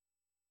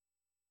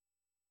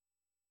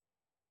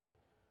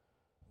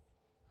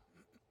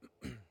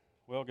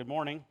Well, good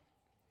morning.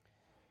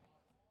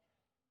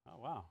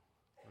 Oh, wow.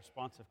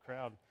 Responsive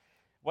crowd.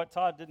 What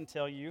Todd didn't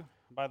tell you,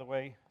 by the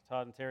way,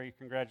 Todd and Terry,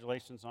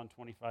 congratulations on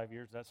 25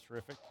 years. That's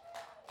terrific.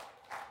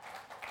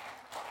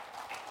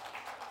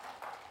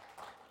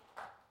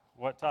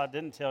 What Todd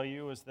didn't tell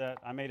you is that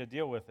I made a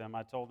deal with him.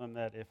 I told him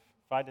that if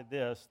I did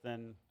this,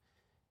 then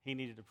he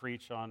needed to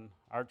preach on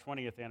our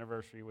 20th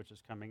anniversary, which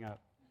is coming up.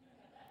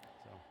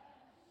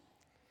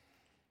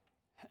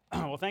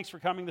 Well, thanks for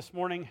coming this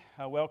morning.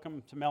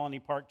 Welcome to Melanie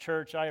Park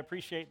Church. I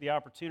appreciate the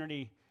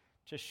opportunity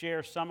to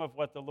share some of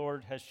what the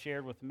Lord has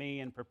shared with me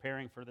in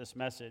preparing for this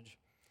message.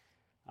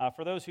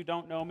 For those who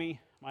don't know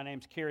me, my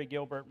name's Carrie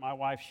Gilbert. My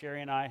wife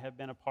Sherry and I have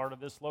been a part of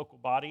this local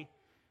body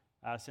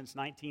since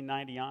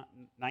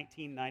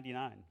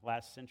 1999,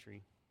 last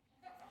century.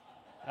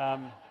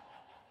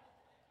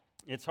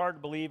 It's hard to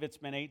believe it's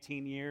been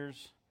 18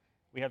 years.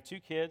 We have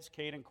two kids,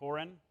 Kate and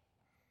Corin.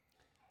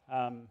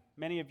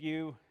 Many of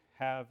you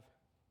have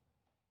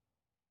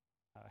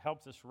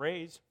helped us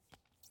raise.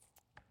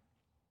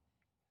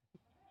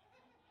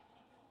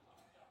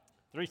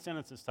 3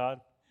 sentences,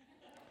 Todd.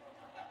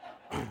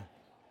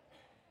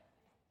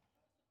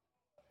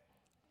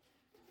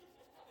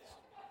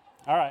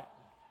 All right.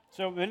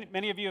 So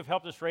many of you have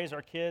helped us raise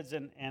our kids,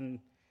 and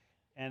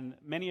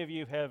many of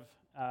you have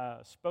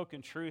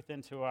spoken truth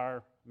into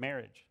our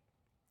marriage.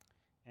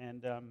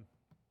 And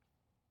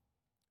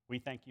we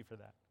thank you for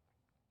that.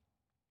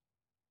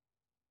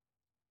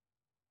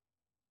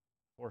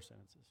 4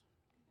 sentences.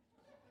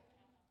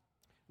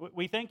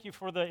 We thank you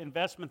for the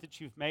investment that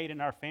you've made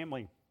in our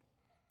family,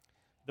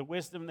 the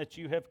wisdom that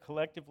you have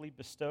collectively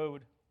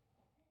bestowed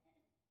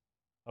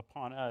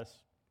upon us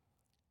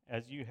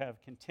as you have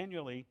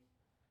continually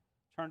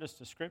turned us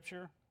to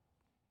Scripture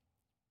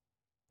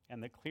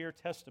and the clear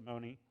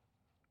testimony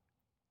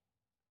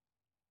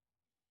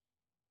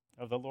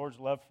of the Lord's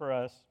love for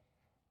us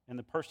in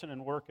the person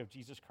and work of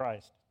Jesus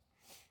Christ.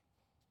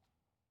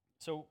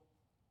 So,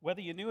 whether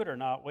you knew it or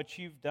not, what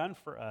you've done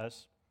for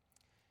us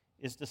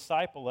is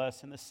disciple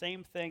us in the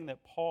same thing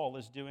that Paul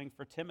is doing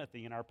for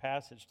Timothy in our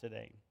passage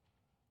today.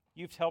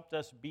 You've helped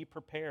us be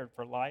prepared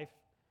for life,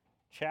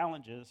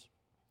 challenges,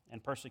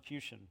 and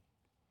persecution.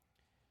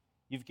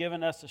 You've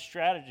given us a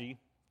strategy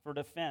for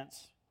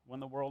defense when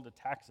the world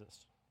attacks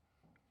us.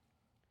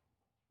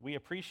 We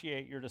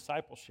appreciate your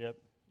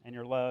discipleship and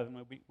your love,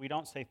 and we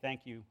don't say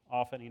thank you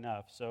often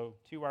enough. So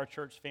to our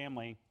church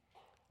family,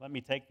 let me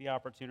take the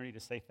opportunity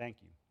to say thank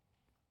you.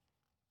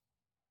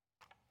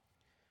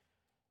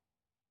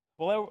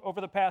 Well, over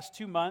the past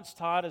 2 months,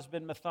 Todd has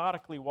been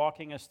methodically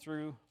walking us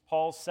through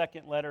Paul's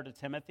second letter to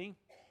Timothy.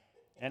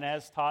 And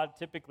as Todd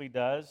typically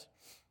does,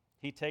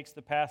 he takes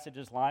the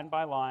passages line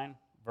by line,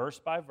 verse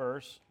by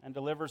verse, and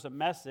delivers a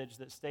message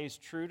that stays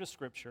true to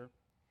Scripture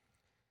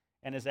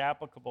and is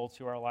applicable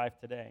to our life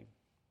today.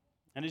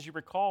 And as you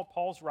recall,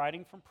 Paul's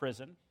writing from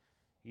prison.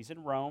 He's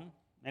in Rome,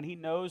 and he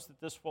knows that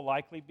this will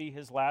likely be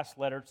his last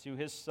letter to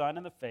his son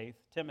in the faith,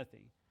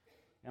 Timothy.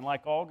 And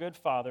like all good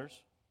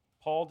fathers,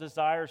 Paul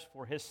desires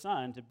for his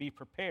son to be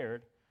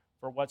prepared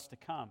for what's to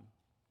come.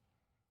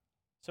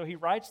 So he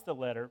writes the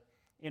letter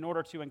in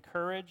order to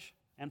encourage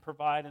and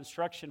provide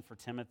instruction for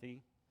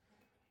Timothy.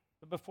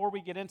 But before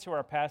we get into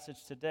our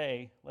passage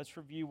today, let's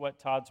review what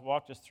Todd's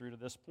walked us through to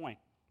this point.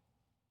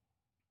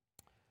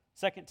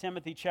 2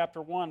 Timothy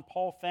chapter 1,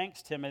 Paul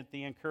thanks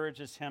Timothy,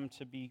 encourages him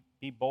to be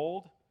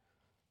bold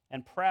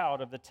and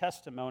proud of the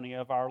testimony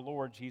of our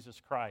Lord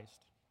Jesus Christ.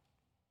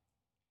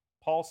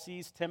 Paul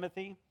sees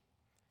Timothy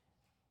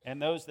and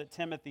those that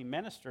Timothy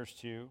ministers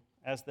to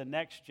as the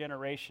next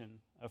generation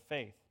of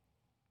faith.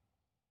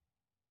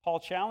 Paul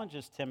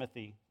challenges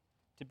Timothy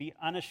to be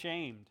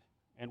unashamed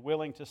and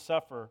willing to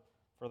suffer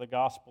for the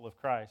gospel of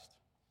Christ.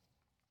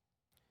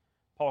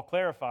 Paul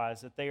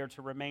clarifies that they are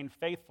to remain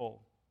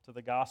faithful to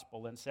the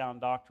gospel and sound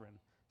doctrine,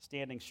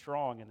 standing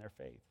strong in their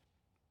faith.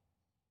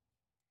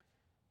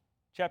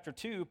 Chapter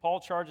 2, Paul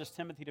charges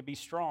Timothy to be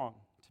strong,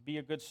 to be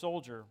a good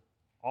soldier,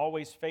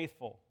 always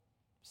faithful,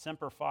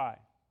 semper fi.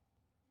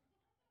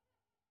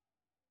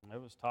 It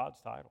was Todd's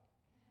title.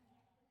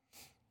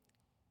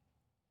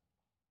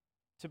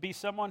 To be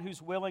someone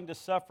who's willing to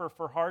suffer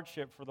for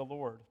hardship for the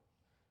Lord.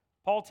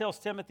 Paul tells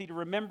Timothy to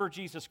remember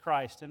Jesus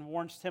Christ and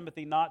warns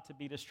Timothy not to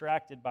be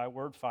distracted by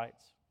word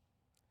fights.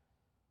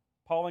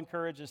 Paul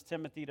encourages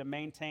Timothy to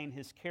maintain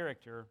his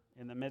character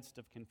in the midst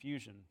of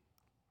confusion.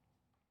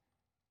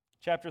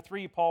 Chapter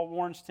 3, Paul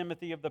warns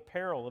Timothy of the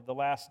peril of the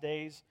last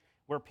days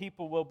where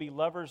people will be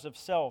lovers of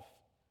self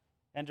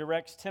and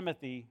directs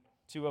Timothy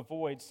to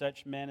avoid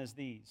such men as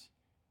these.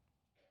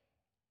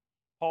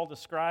 Paul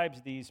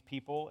describes these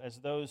people as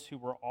those who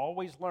were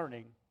always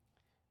learning,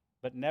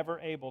 but never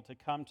able to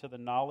come to the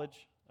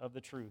knowledge of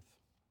the truth.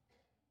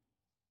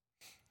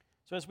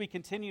 So as we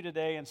continue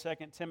today in 2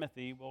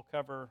 Timothy, we'll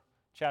cover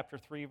chapter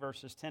 3,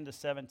 verses 10 to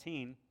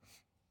 17.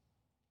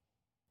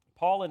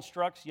 Paul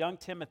instructs young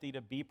Timothy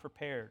to be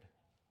prepared.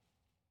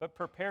 But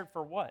prepared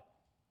for what?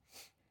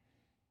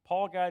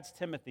 Paul guides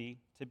Timothy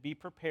to be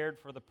prepared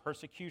for the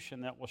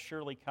persecution that will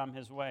surely come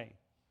his way.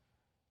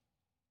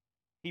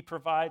 He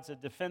provides a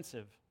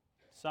defensive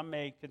some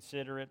may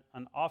consider it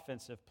an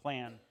offensive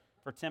plan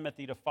for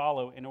Timothy to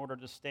follow in order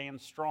to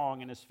stand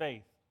strong in his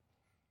faith.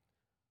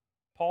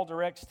 Paul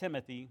directs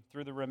Timothy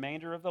through the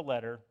remainder of the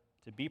letter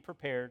to be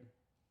prepared,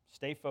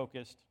 stay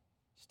focused,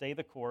 stay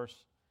the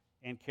course,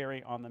 and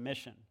carry on the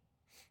mission.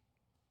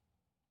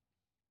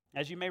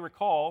 As you may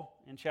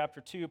recall, in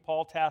chapter 2,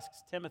 Paul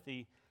tasks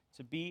Timothy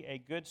to be a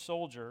good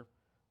soldier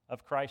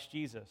of Christ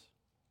Jesus.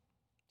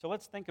 So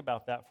let's think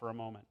about that for a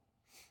moment.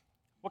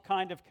 What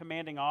kind of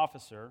commanding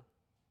officer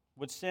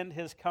would send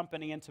his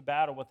company into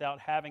battle without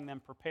having them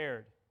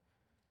prepared,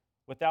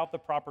 without the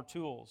proper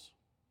tools,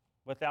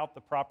 without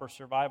the proper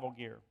survival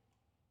gear,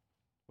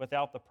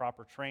 without the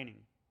proper training?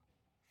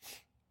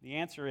 The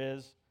answer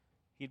is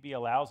he'd be a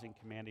lousy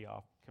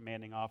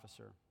commanding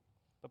officer.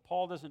 But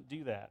Paul doesn't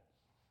do that.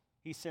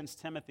 He sends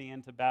Timothy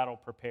into battle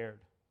prepared.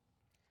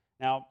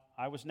 Now,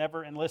 I was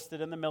never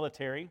enlisted in the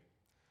military,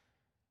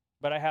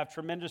 but I have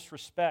tremendous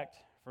respect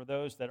for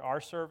those that are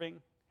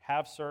serving,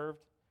 have served,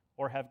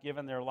 or have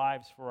given their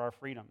lives for our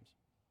freedoms.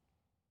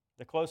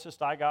 The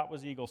closest I got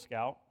was Eagle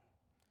Scout,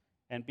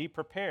 and be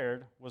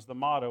prepared was the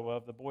motto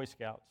of the Boy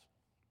Scouts.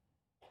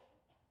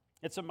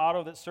 It's a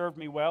motto that served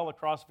me well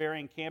across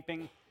varying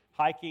camping,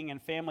 hiking,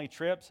 and family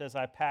trips as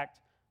I packed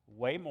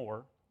way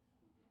more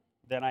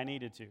than I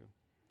needed to.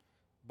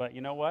 But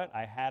you know what?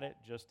 I had it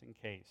just in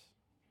case.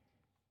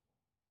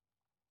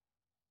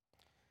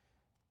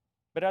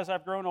 But as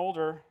I've grown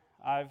older,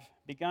 I've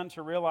begun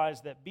to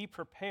realize that be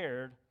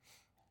prepared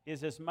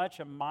is as much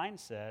a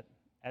mindset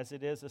as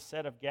it is a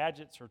set of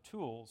gadgets or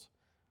tools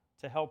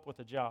to help with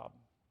a job.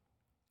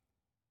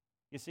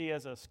 You see,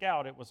 as a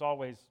scout, it was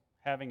always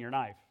having your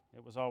knife.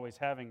 It was always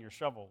having your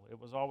shovel. It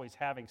was always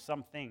having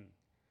something.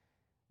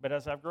 But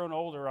as I've grown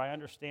older, I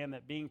understand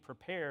that being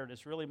prepared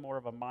is really more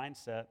of a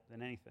mindset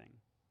than anything.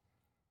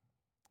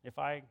 If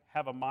I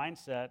have a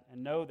mindset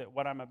and know that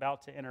what I'm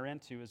about to enter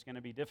into is going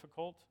to be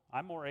difficult,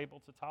 I'm more able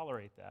to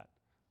tolerate that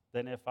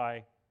than if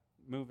I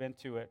move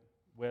into it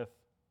with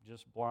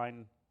just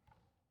blind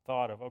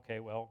thought of, okay,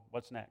 well,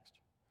 what's next?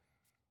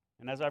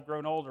 And as I've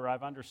grown older,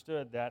 I've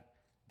understood that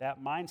that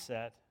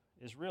mindset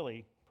is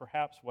really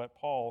perhaps what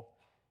Paul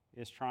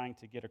is trying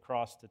to get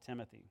across to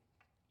Timothy.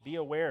 Be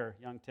aware,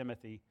 young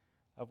Timothy,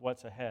 of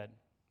what's ahead.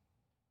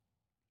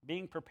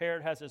 Being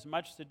prepared has as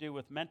much to do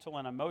with mental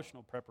and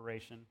emotional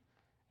preparation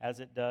as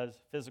it does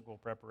physical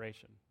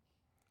preparation.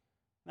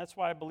 That's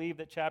why I believe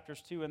that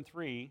chapters 2 and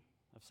 3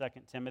 of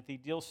 2 Timothy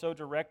deal so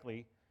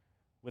directly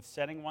with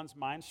setting one's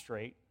mind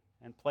straight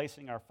and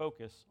placing our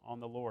focus on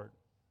the Lord.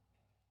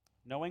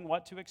 Knowing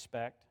what to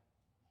expect,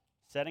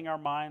 setting our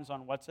minds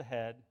on what's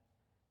ahead,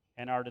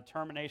 and our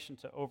determination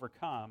to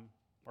overcome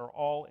are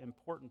all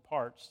important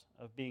parts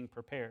of being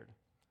prepared.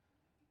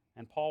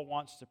 And Paul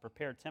wants to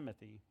prepare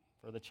Timothy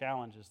for the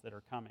challenges that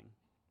are coming.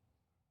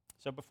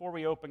 So before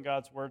we open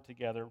God's Word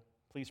together,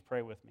 please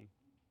pray with me.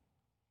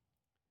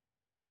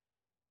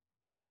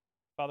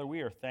 Father,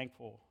 we are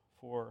thankful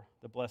for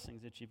the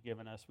blessings that you've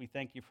given us. We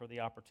thank you for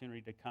the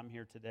opportunity to come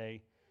here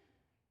today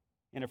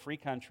in a free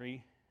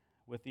country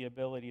with the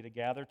ability to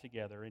gather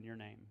together in your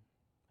name.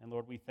 And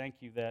Lord, we thank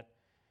you that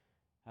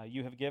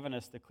you have given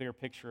us the clear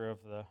picture of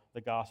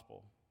the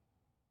gospel,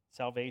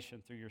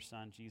 salvation through your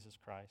Son, Jesus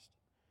Christ.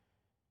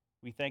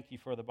 We thank you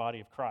for the body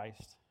of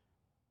Christ,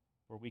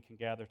 where we can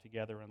gather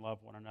together and love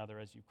one another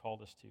as you've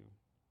called us to.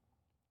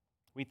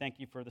 We thank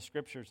you for the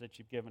scriptures that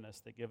you've given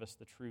us that give us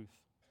the truth.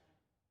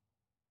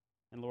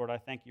 And Lord, I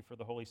thank you for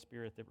the Holy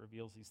Spirit that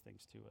reveals these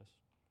things to us.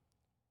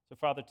 So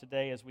Father,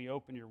 today as we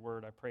open your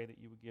word, I pray that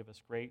you would give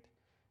us great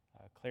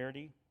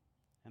clarity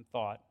and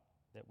thought,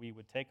 that we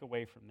would take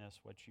away from this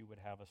what you would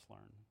have us learn.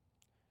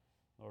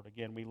 Lord,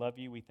 again, we love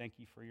you. We thank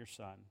you for your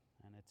Son,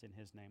 and it's in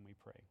his name we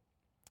pray.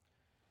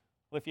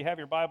 Well, if you have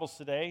your Bibles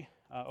today,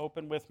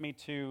 open with me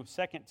to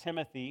 2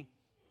 Timothy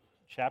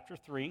chapter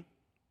 3.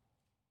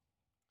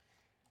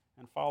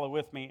 And follow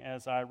with me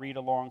as I read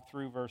along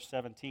through verse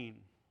 17.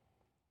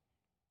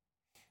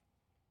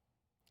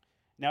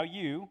 Now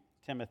you,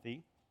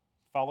 Timothy,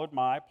 followed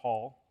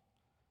Paul,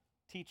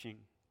 teaching,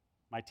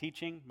 my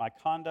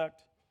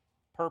conduct,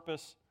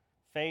 purpose,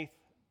 faith,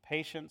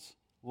 patience,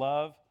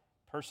 love,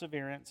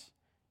 perseverance,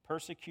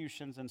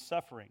 persecutions, and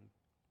suffering,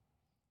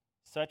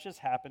 such as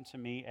happened to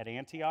me at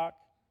Antioch,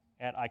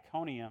 at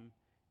Iconium,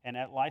 and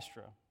at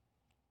Lystra.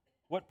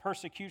 What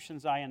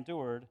persecutions I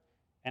endured,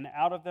 and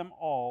out of them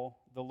all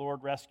the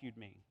Lord rescued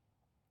me.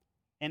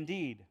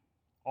 Indeed,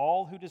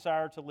 all who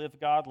desire to live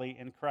godly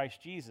in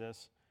Christ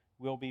Jesus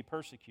will be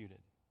persecuted.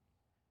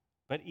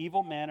 But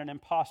evil men and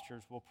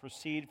impostors will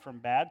proceed from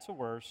bad to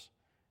worse,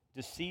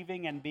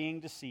 deceiving and being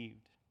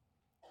deceived.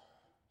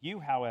 You,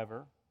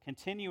 however,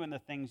 continue in the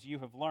things you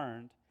have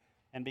learned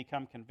and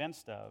become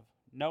convinced of,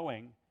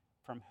 knowing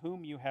from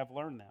whom you have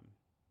learned them,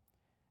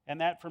 and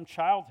that from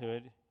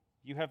childhood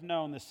you have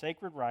known the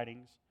sacred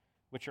writings,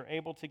 which are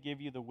able to give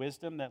you the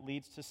wisdom that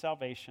leads to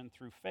salvation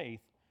through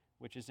faith,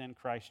 which is in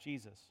Christ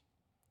Jesus.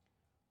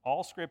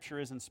 All Scripture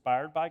is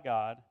inspired by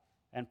God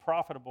and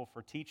profitable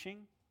for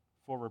teaching,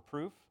 for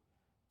reproof,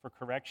 for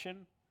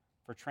correction,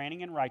 for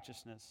training in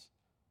righteousness,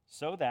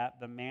 so that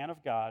the man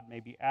of God may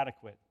be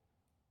adequate,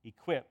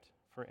 equipped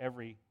for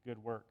every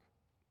good work.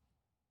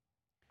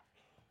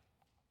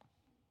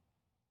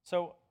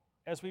 So,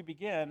 as we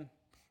begin,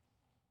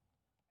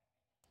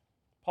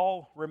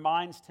 Paul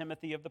reminds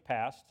Timothy of the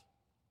past.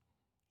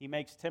 He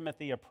makes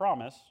Timothy a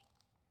promise.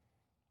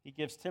 He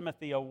gives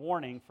Timothy a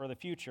warning for the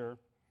future.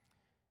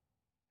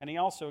 And he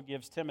also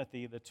gives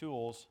Timothy the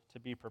tools to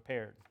be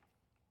prepared.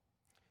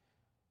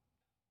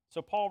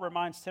 So Paul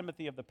reminds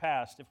Timothy of the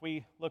past. If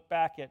we look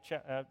back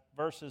at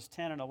verses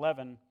 10 and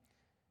 11,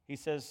 he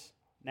says,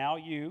 "Now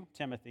you,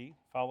 Timothy,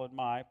 followed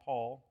my,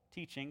 Paul,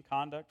 teaching,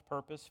 conduct,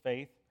 purpose,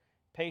 faith,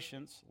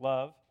 patience,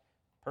 love,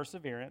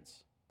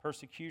 perseverance,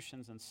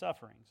 persecutions, and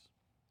sufferings."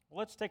 Well,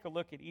 let's take a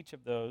look at each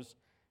of those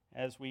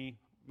as we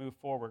move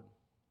forward.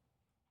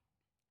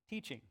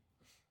 Teaching.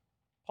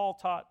 Paul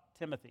taught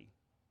Timothy.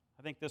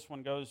 I think this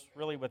one goes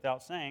really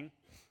without saying,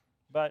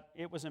 but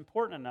it was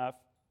important enough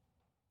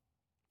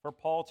for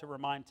Paul to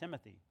remind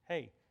Timothy,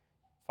 hey,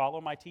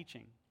 follow my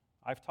teaching.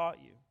 I've taught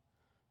you.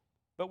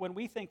 But when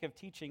we think of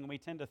teaching, we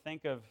tend to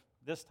think of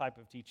this type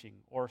of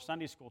teaching, or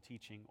Sunday school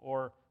teaching,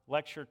 or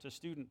lecture to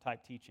student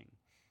type teaching.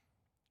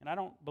 And I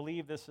don't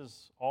believe this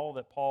is all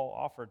that Paul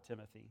offered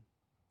Timothy.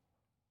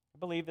 I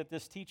believe that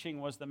this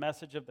teaching was the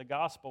message of the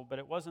gospel, but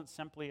it wasn't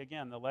simply,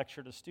 again, the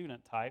lecture to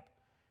student type.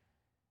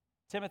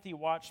 Timothy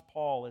watched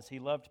Paul as he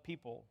loved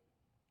people.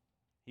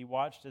 He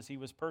watched as he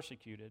was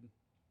persecuted.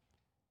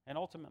 And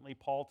ultimately,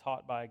 Paul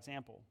taught by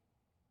example.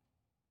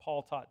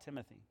 Paul taught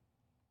Timothy.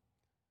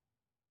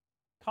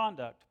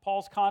 Conduct.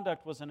 Paul's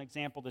conduct was an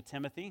example to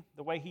Timothy,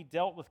 the way he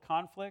dealt with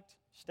conflict,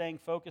 staying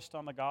focused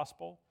on the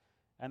gospel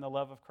and the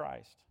love of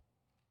Christ.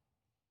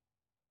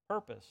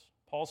 Purpose.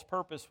 Paul's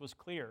purpose was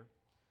clear.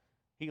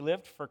 He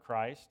lived for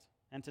Christ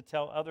and to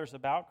tell others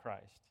about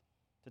Christ,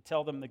 to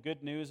tell them the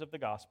good news of the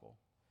gospel.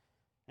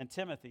 And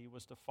Timothy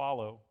was to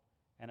follow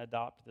and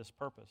adopt this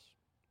purpose.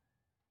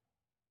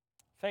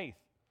 Faith.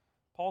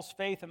 Paul's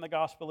faith in the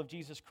gospel of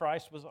Jesus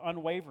Christ was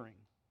unwavering.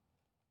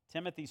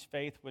 Timothy's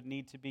faith would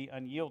need to be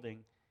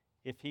unyielding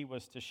if he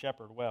was to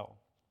shepherd well.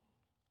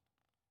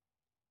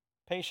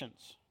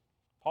 Patience.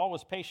 Paul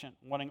was patient,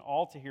 wanting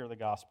all to hear the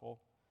gospel,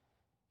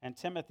 and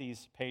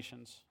Timothy's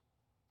patience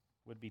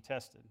would be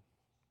tested.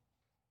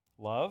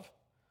 Love.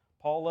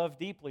 Paul loved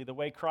deeply the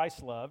way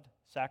Christ loved,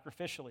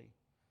 sacrificially.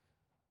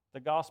 The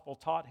gospel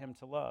taught him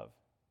to love.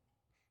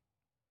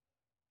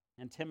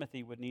 And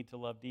Timothy would need to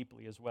love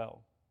deeply as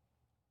well.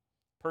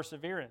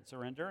 Perseverance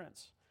or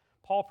endurance.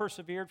 Paul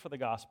persevered for the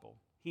gospel.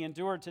 He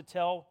endured to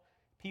tell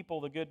people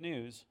the good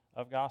news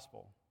of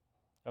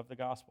the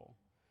gospel.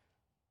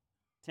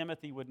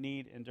 Timothy would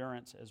need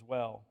endurance as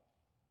well.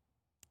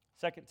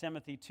 2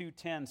 Timothy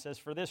 2:10 says,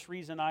 "For this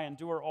reason I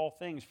endure all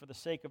things for the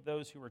sake of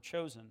those who are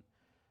chosen,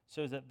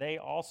 so that they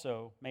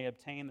also may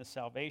obtain the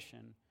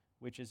salvation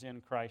which is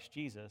in Christ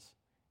Jesus,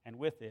 and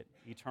with it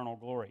eternal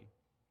glory."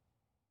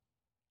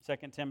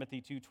 2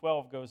 Timothy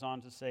 2:12 goes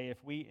on to say,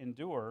 "If we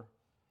endure,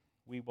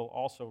 we will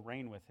also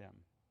reign with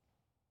him."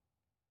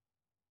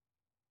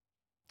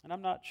 And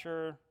I'm not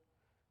sure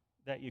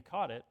that you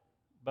caught it,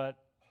 but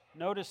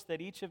notice that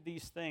each of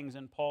these things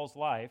in Paul's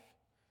life,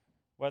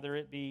 whether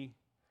it be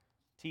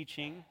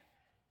teaching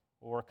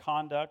or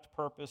conduct,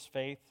 purpose,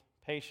 faith,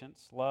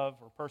 patience,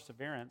 love, or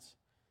perseverance,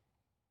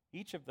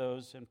 each of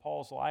those in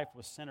Paul's life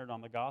was centered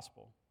on the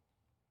gospel.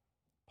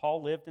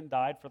 Paul lived and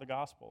died for the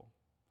gospel,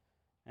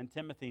 and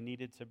Timothy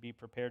needed to be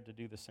prepared to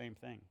do the same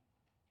thing.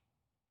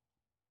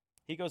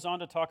 He goes on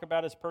to talk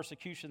about his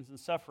persecutions and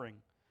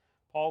suffering.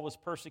 Paul was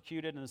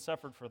persecuted and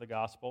suffered for the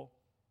gospel,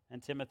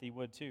 and Timothy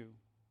would too.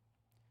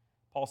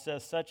 Paul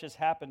says, "Such has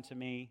happened to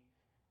me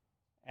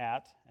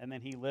at," and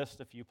then he lists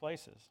a few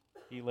places.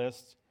 He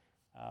lists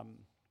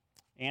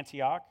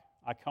Antioch,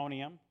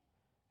 Iconium,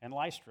 and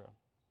Lystra.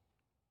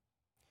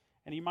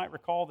 And you might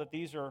recall that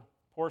these are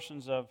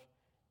portions of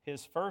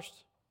his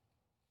first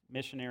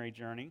missionary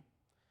journey,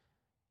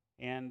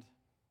 and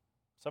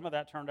some of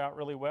that turned out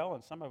really well,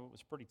 and some of it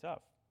was pretty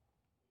tough.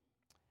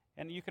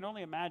 And you can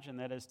only imagine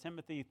that as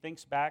Timothy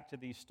thinks back to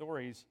these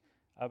stories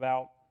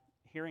about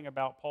hearing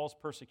about Paul's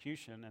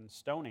persecution and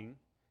stoning,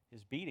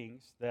 his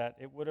beatings, that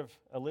it would have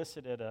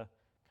elicited a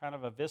kind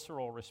of a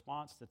visceral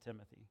response to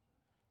Timothy.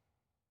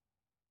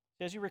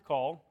 As you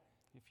recall,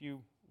 if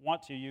you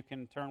want to, you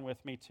can turn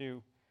with me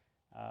to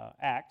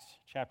Acts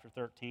chapter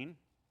 13.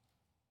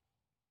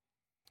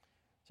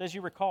 So as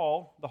you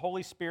recall, the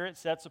Holy Spirit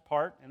sets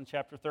apart in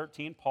chapter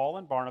 13 Paul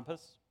and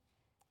Barnabas.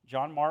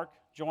 John Mark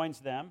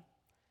joins them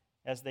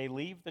as they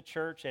leave the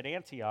church at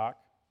Antioch,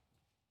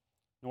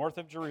 north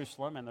of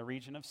Jerusalem in the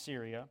region of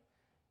Syria,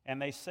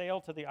 and they sail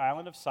to the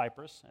island of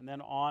Cyprus and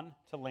then on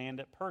to land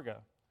at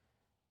Perga.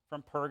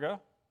 From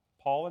Perga,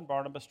 Paul and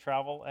Barnabas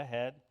travel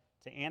ahead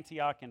to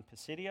Antioch in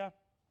Pisidia,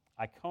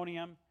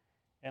 Iconium,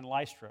 and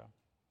Lystra.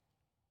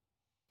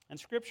 And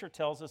Scripture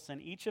tells us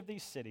in each of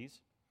these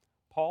cities,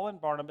 Paul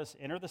and Barnabas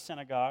enter the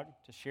synagogue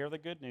to share the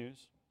good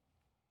news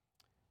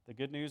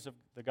of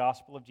the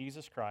gospel of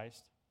Jesus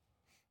Christ.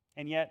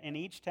 And yet, in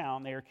each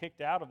town, they are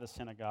kicked out of the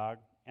synagogue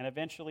and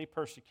eventually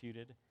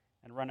persecuted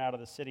and run out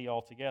of the city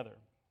altogether.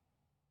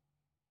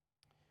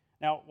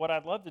 Now, what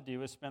I'd love to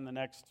do is spend the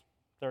next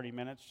 30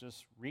 minutes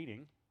just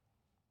reading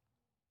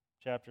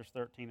chapters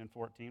 13 and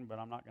 14, but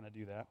I'm not going to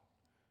do that.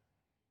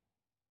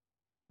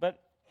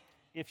 But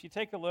if you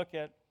take a look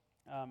at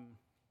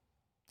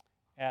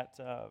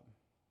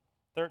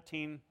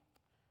 13,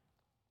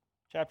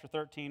 chapter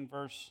 13,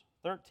 verse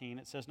 13,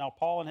 it says, "Now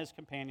Paul and his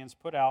companions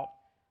put out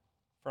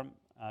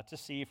to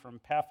sea from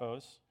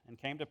Paphos and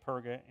came to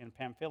Perga in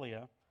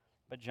Pamphylia.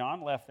 But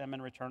John left them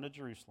and returned to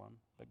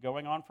Jerusalem. But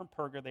going on from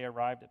Perga, they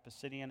arrived at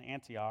Pisidian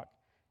Antioch.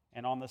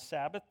 And on the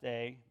Sabbath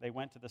day, they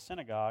went to the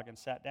synagogue and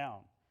sat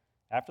down.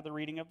 After the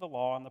reading of the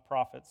law and the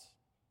prophets,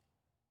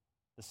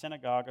 the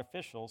synagogue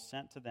officials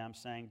sent to them,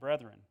 saying,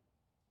 'Brethren,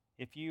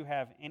 if you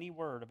have any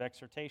word of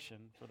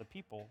exhortation for the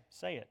people,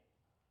 say it.'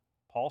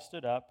 Paul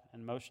stood up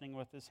and motioning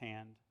with his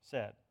hand,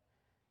 said."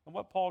 And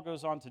what Paul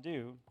goes on to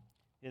do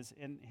is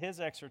in his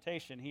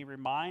exhortation, he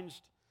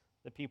reminds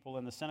the people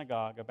in the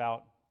synagogue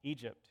about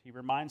Egypt. He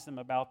reminds them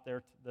about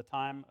the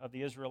time of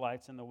the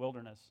Israelites in the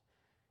wilderness.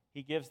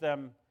 He gives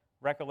them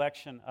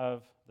recollection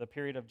of the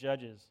period of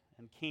judges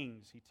and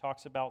kings. He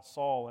talks about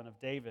Saul and of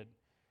David.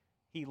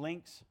 He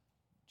links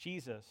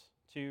Jesus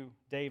to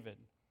David.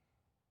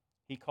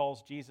 He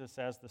calls Jesus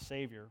as the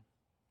Savior.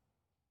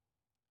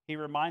 He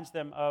reminds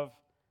them of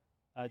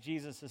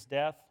Jesus'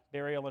 death,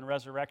 burial, and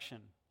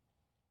resurrection.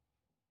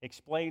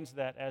 Explains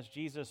that as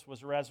Jesus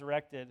was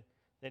resurrected,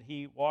 that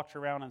he walked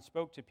around and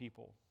spoke to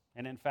people.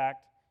 And in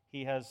fact,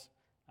 he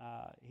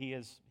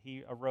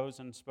arose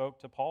and spoke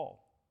to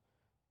Paul.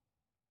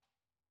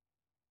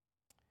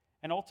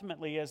 And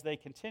ultimately, as they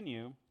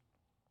continue,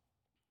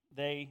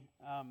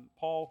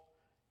 Paul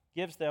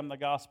gives them the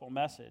gospel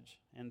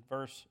message. In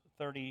verse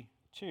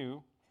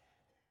 32,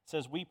 it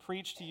says, "We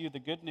preach to you the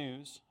good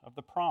news of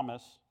the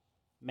promise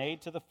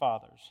made to the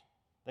fathers,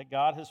 that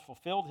God has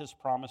fulfilled his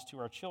promise to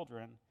our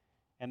children,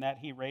 and that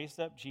he raised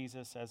up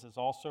Jesus, as is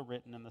also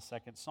written in the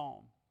second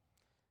psalm."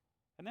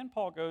 And then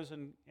Paul goes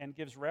and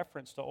gives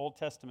reference to Old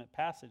Testament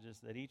passages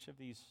that each of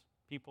these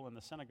people in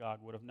the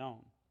synagogue would have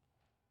known.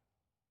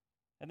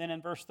 And then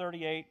in verse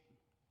 38,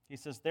 he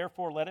says,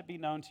 "Therefore let it be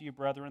known to you,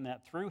 brethren,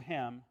 that through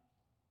him,"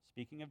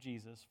 speaking of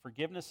Jesus,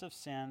 "forgiveness of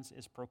sins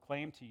is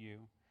proclaimed to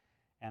you,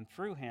 and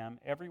through him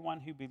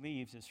everyone who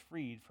believes is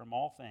freed from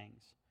all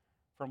things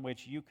from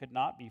which you could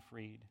not be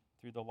freed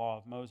through the law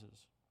of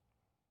Moses."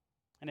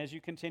 And as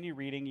you continue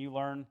reading, you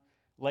learn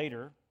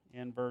later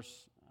in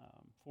verse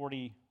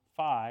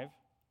 45,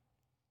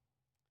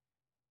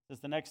 it says,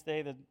 "The next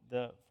day,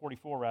 the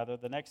 44 rather,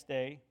 the next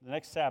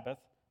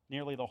Sabbath,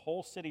 nearly the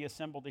whole city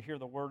assembled to hear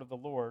the word of the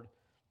Lord.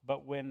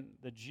 But when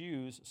the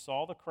Jews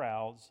saw the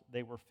crowds,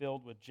 they were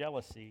filled with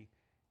jealousy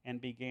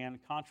and began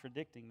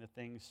contradicting the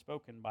things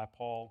spoken by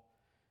Paul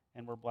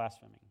and were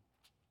blaspheming."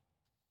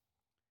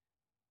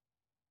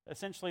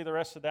 Essentially, the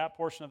rest of that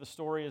portion of the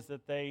story is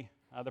that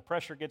the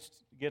pressure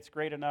gets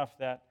great enough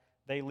that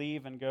they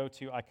leave and go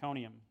to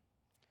Iconium.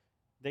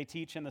 They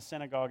teach in the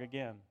synagogue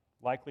again,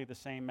 likely the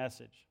same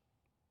message.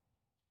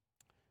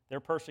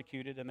 They're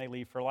persecuted and they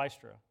leave for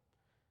Lystra.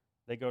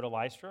 They go to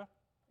Lystra,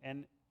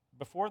 and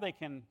before they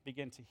can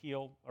begin to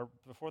heal, or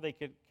before they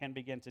can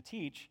begin to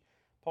teach,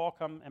 Paul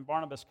and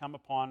Barnabas come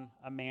upon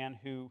a man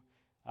who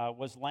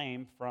was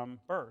lame from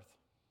birth.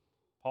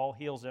 Paul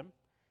heals him,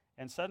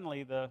 and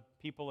suddenly the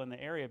people in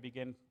the area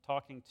begin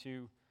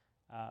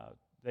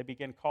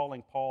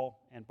calling Paul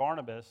and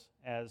Barnabas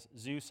as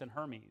Zeus and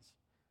Hermes,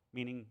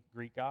 meaning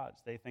Greek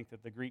gods. They think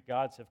that the Greek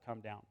gods have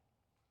come down.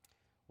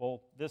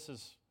 Well, this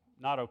is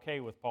not okay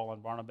with Paul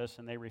and Barnabas,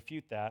 and they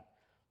refute that.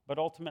 But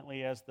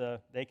ultimately, as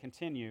they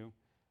continue,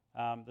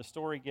 the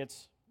story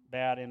gets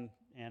bad in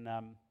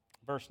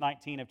verse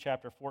 19 of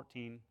chapter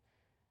 14.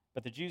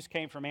 "But the Jews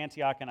came from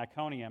Antioch and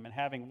Iconium, and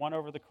having won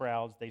over the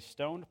crowds, they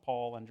stoned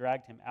Paul and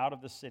dragged him out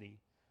of the city,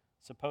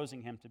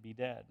 supposing him to be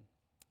dead.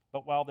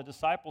 But while the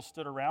disciples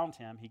stood around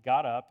him, he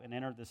got up and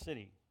entered the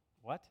city."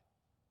 What?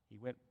 He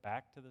went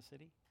back to the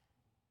city?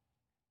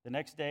 "The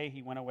next day,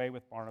 he went away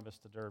with Barnabas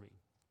to Derbe."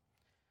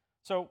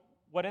 So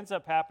what ends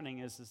up happening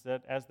is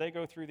that as they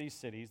go through these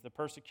cities, the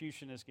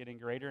persecution is getting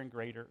greater and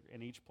greater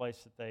in each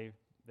place that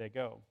they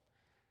go.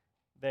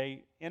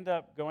 They end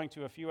up going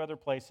to a few other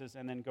places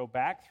and then go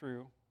back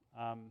through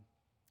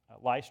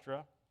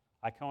Lystra,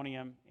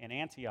 Iconium, and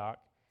Antioch.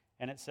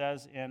 And it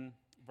says in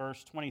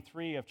verse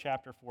 23 of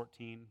chapter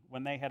 14,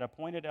 "When they had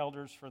appointed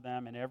elders for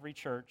them in every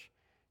church,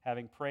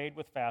 having prayed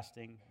with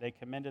fasting, they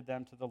commended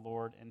them to the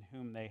Lord in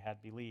whom they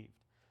had believed."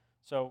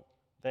 So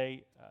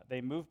they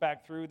move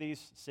back through these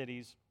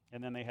cities,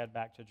 and then they head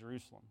back to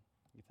Jerusalem.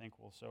 You think,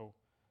 well, so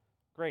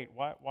great.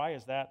 Why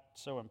is that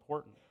so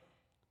important?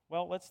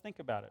 Well, let's think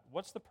about it.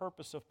 What's the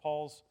purpose of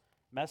Paul's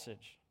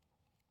message?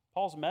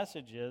 Paul's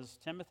message is,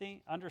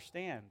 Timothy,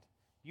 understand.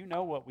 You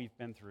know what we've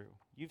been through.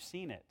 You've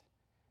seen it.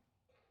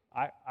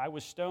 I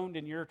was stoned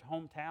in your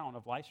hometown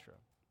of Lystra.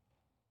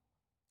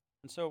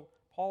 And so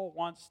Paul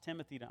wants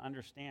Timothy to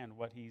understand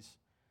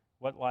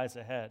what lies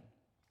ahead.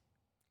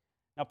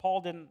 Now, Paul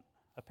didn't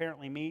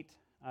apparently meet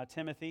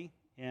Timothy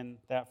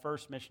in that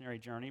first missionary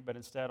journey, but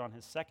instead on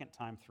his second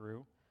time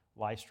through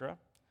Lystra.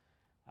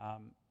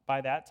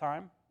 By that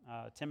time,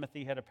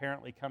 Timothy had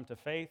apparently come to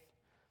faith.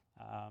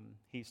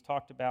 He's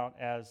talked about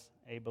as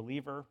a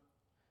believer.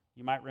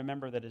 You might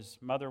remember that his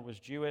mother was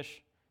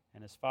Jewish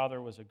and his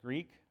father was a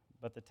Greek,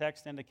 but the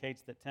text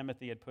indicates that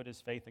Timothy had put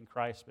his faith in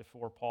Christ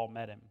before Paul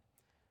met him,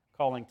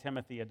 calling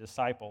Timothy a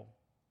disciple.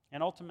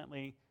 And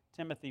ultimately,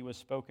 Timothy was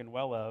spoken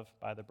well of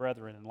by the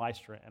brethren in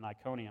Lystra and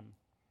Iconium.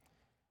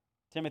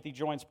 Timothy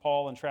joins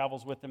Paul and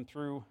travels with him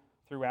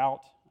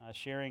throughout,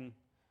 sharing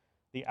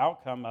the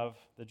outcome of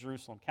the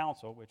Jerusalem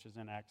Council, which is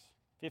in Acts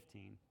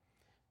 15,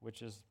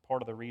 which is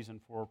part of the reason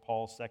for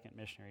Paul's second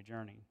missionary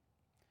journey.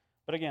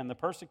 But again, the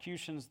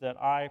persecutions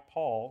that I,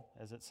 Paul,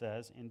 as it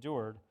says,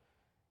 endured,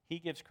 he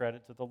gives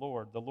credit to the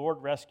Lord. The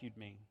Lord rescued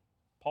me.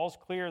 Paul's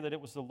clear that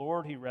it was the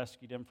Lord who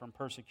rescued him from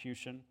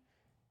persecution.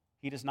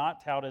 He does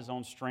not tout his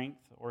own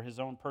strength or his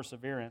own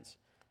perseverance,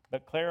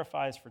 but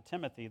clarifies for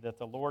Timothy that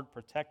the Lord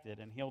protected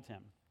and healed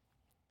him.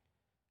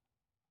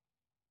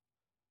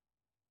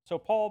 So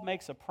Paul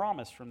makes a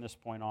promise from this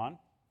point on.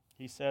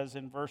 He says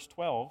in verse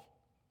 12,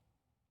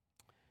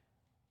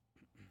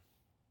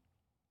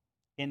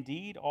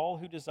 "Indeed, all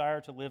who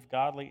desire to live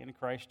godly in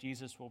Christ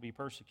Jesus will be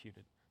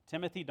persecuted."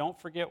 Timothy, don't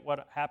forget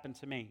what happened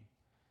to me,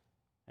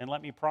 and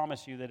let me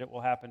promise you that it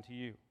will happen to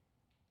you.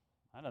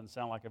 That doesn't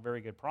sound like a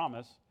very good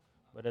promise,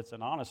 but it's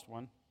an honest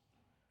one.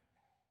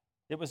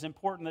 It was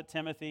important that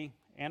Timothy,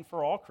 and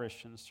for all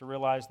Christians, to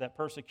realize that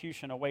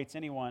persecution awaits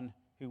anyone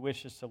who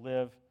wishes to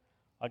live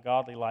a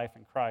godly life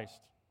in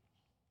Christ.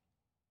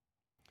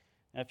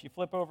 Now, if you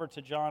flip over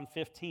to John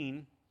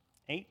 15,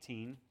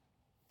 18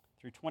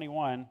 through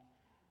 21,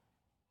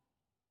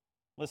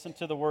 listen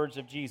to the words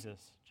of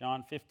Jesus.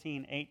 John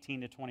 15,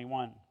 18 to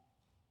 21.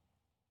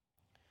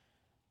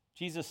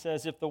 Jesus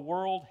says, "If the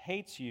world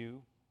hates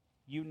you,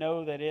 you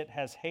know that it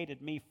has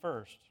hated me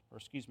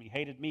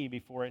hated me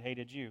before it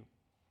hated you.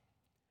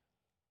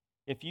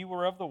 If you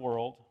were of the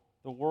world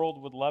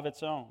would love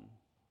its own.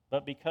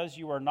 But because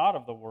you are not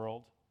of the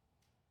world,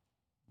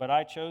 but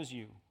I chose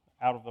you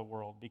out of the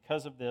world,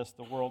 because of this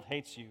the world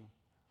hates you.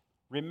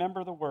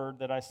 Remember the word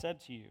that I said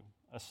to you,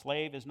 a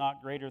slave is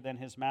not greater than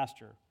his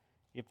master.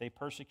 If they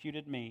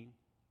persecuted me,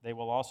 they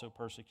will also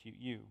persecute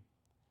you.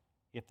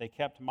 If they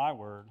kept my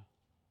word,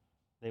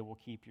 they will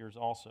keep yours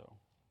also."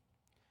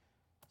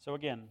 So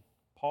again,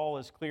 Paul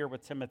is clear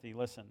with Timothy,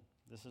 listen,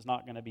 this is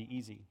not going to be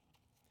easy.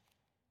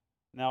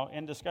 Now,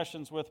 in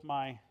discussions with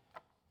my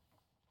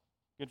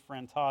good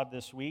friend Todd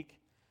this week,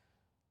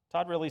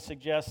 Todd really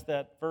suggests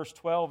that verse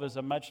 12 is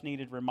a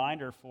much-needed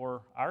reminder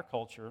for our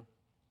culture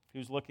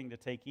who's looking to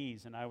take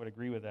ease, and I would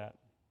agree with that.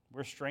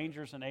 We're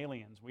strangers and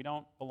aliens. We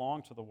don't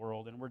belong to the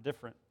world, and we're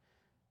different.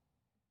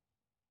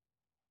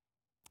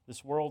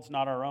 This world's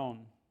not our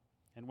own,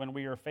 and when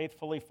we are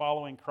faithfully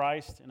following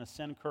Christ in a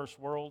sin-cursed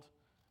world,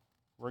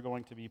 we're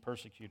going to be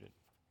persecuted.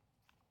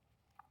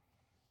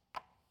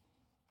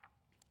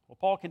 Well,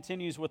 Paul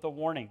continues with a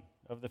warning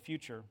of the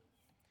future.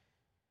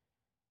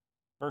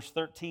 Verse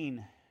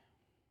 13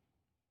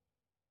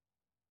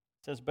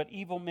 says, "But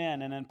evil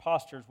men and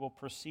impostors will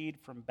proceed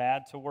from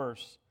bad to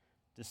worse,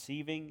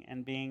 deceiving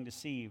and being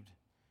deceived."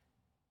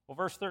 Well,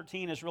 verse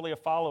 13 is really a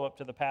follow-up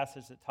to the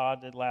passage that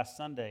Todd did last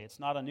Sunday. It's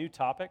not a new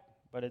topic,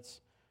 but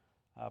it's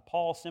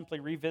Paul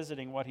simply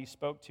revisiting what he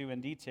spoke to in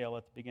detail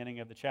at the beginning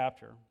of the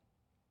chapter.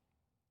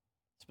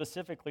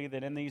 Specifically,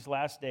 that in these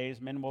last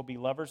days, men will be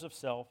lovers of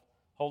self,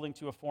 holding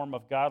to a form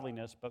of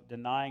godliness, but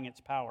denying its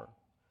power.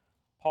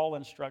 Paul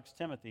instructs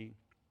Timothy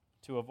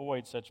to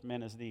avoid such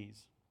men as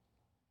these.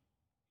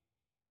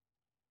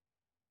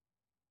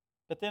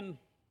 But then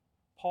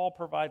Paul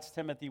provides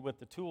Timothy with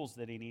the tools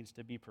that he needs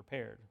to be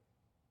prepared.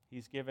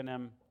 He's given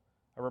him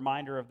a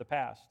reminder of the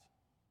past.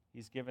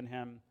 He's given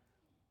him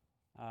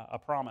a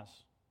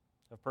promise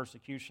of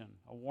persecution,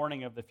 a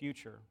warning of the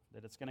future,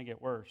 that it's going to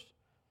get worse.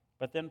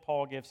 But then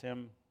Paul gives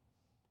him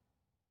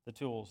the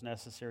tools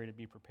necessary to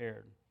be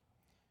prepared.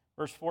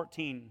 Verse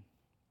 14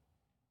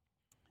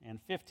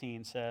 and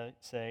 15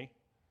 say,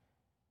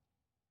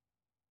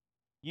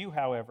 "You,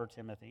 however,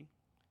 Timothy,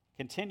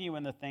 continue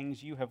in the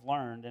things you have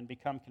learned and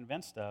become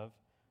convinced of,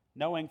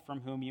 knowing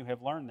from whom you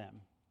have learned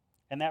them,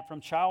 and that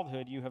from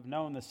childhood you have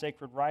known the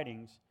sacred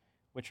writings,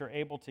 which are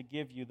able to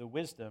give you the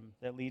wisdom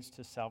that leads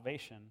to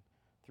salvation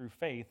through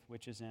faith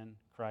which is in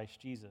Christ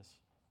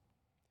Jesus."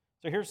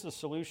 So here's the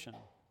solution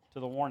to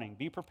the warning.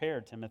 Be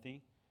prepared,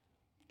 Timothy.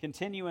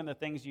 Continue in the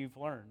things you've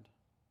learned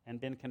and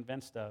been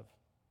convinced of.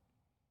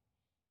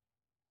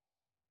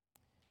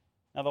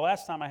 Now, the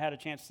last time I had a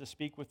chance to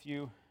speak with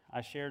you,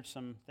 I shared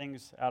some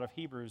things out of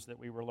Hebrews that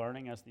we were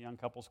learning as the young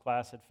couples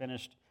class had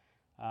finished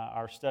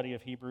our study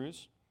of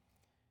Hebrews.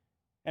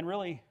 And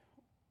really,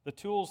 the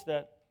tools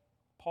that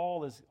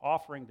Paul is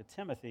offering to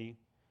Timothy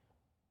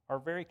are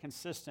very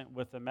consistent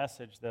with the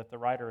message that the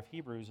writer of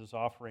Hebrews is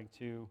offering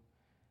to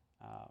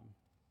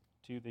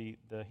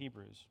the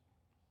Hebrews.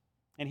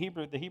 In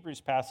the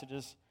Hebrews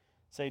passages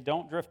say,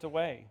 don't drift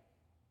away.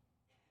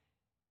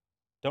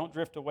 Don't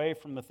drift away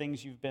from the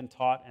things you've been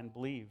taught and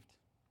believed.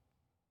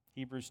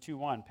 Hebrews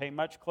 2:1, pay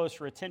much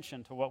closer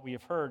attention to what we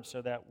have heard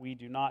so that we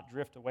do not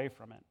drift away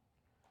from it.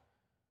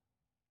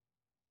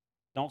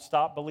 Don't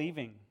stop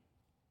believing.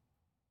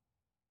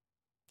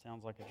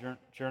 Sounds like a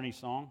Journey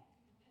song.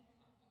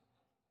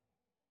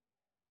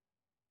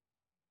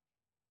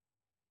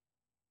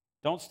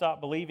 Don't stop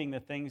believing the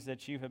things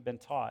that you have been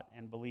taught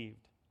and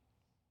believed.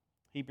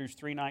 Hebrews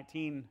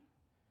 3:19,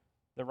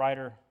 the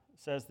writer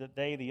says that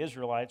they, the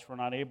Israelites, were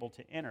not able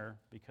to enter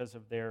because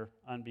of their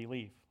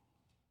unbelief.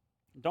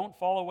 Don't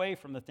fall away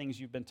from the things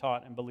you've been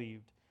taught and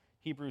believed.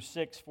 Hebrews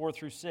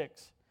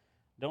 6:4-6.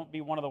 Don't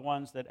be one of the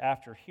ones that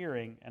after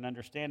hearing and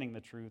understanding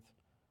the truth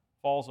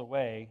falls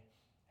away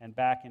and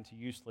back into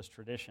useless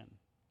tradition.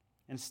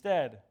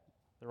 Instead,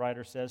 the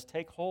writer says,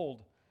 take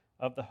hold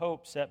of the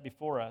hope set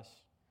before us.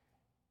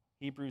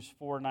 Hebrews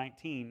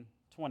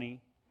 4:19-20.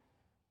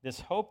 This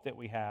hope that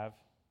we have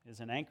is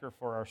an anchor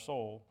for our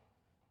soul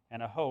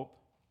and a hope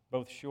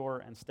both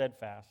sure and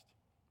steadfast.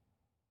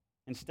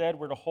 Instead,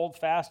 we're to hold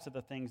fast to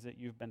the things that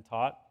you've been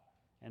taught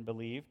and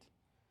believed.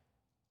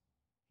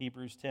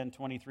 Hebrews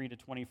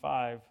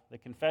 10:23-25, the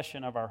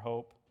confession of our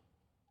hope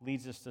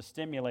leads us to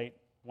stimulate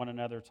one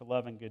another to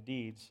love and good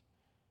deeds,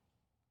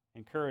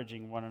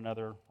 encouraging one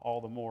another all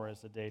the more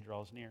as the day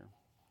draws near.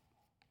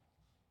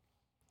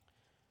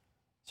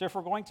 So if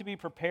we're going to be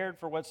prepared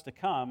for what's to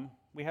come,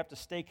 we have to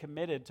stay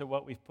committed to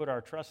what we've put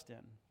our trust in.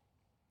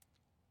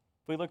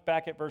 If we look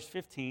back at verse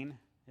 15,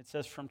 it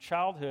says, from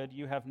childhood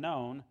you have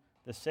known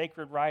the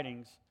sacred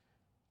writings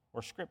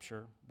or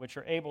Scripture, which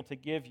are able to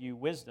give you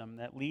wisdom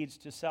that leads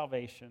to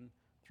salvation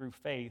through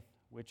faith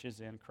which is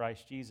in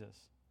Christ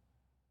Jesus.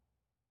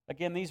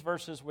 Again, these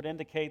verses would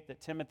indicate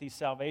that Timothy's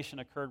salvation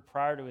occurred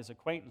prior to his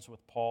acquaintance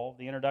with Paul.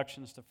 The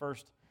introductions to 1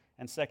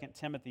 and 2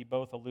 Timothy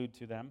both allude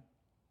to them.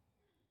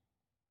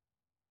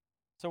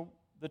 So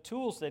the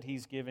tools that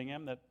he's giving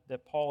him,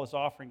 that Paul is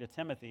offering to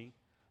Timothy,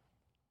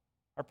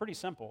 are pretty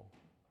simple.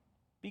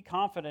 Be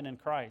confident in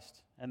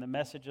Christ and the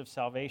message of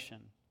salvation.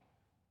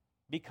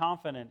 Be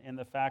confident in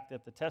the fact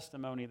that the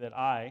testimony that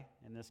I,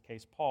 in this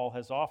case Paul,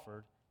 has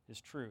offered is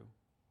true.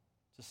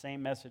 It's the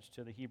same message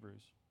to the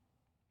Hebrews.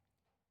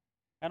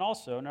 And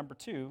also, number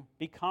 2,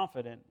 be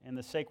confident in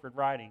the sacred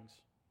writings,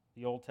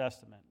 the Old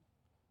Testament.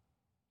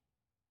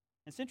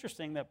 It's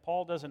interesting that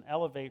Paul doesn't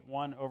elevate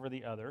one over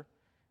the other.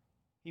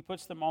 He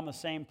puts them on the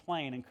same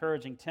plane,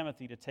 encouraging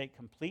Timothy to take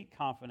complete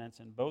confidence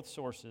in both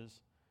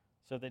sources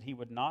so that he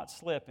would not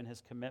slip in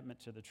his commitment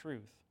to the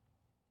truth,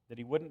 that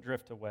he wouldn't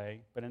drift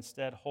away, but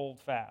instead hold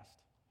fast.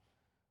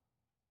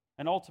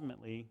 And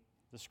ultimately,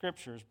 the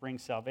Scriptures bring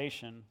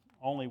salvation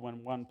only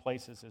when one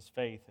places his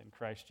faith in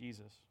Christ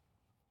Jesus.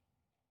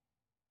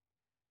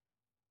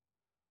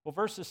 Well,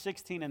 verses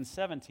 16 and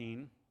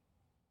 17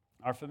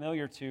 are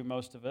familiar to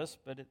most of us,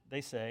 but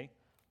they say,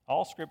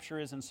 all Scripture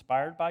is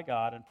inspired by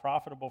God and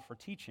profitable for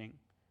teaching,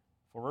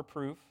 for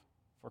reproof,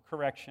 for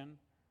correction,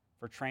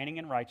 for training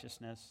in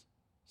righteousness,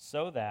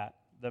 so that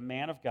the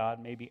man of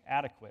God may be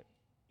adequate,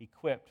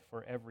 equipped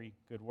for every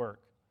good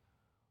work.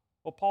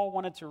 Well, Paul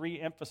wanted to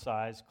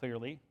re-emphasize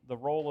clearly the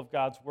role of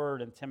God's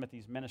word in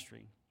Timothy's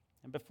ministry.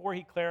 And before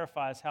he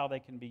clarifies how they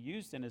can be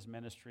used in his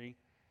ministry,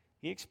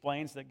 he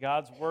explains that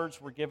God's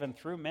words were given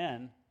through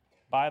men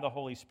by the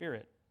Holy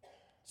Spirit,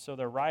 so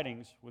their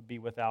writings would be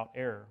without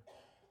error.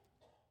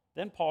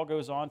 Then Paul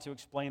goes on to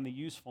explain the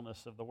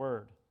usefulness of the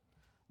word.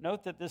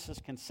 Note that this is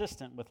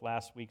consistent with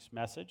last week's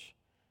message,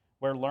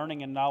 where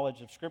learning and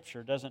knowledge of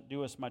Scripture doesn't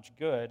do us much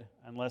good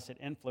unless it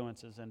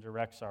influences and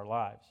directs our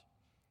lives.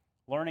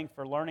 Learning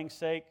for learning's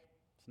sake,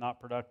 it's not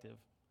productive.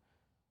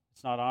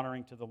 It's not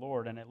honoring to the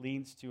Lord, and it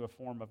leads to a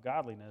form of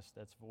godliness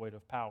that's void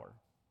of power.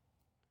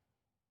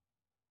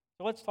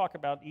 So let's talk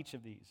about each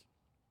of these.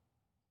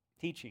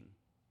 Teaching.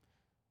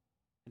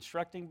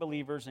 Instructing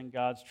believers in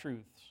God's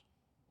truths.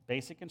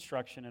 Basic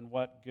instruction in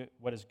what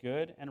is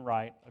good and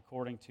right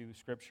according to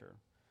Scripture.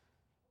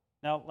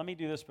 Now, let me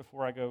do this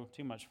before I go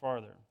too much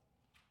farther.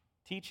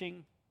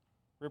 Teaching,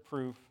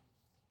 reproof,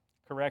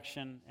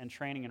 correction, and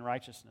training in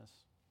righteousness.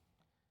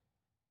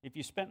 If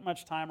you spent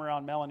much time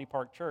around Melanie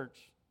Park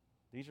Church,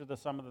 these are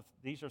some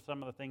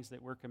of the things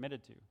that we're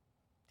committed to.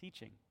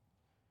 Teaching,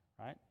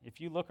 right? If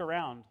you look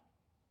around,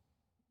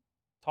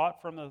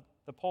 taught from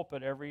the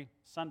pulpit every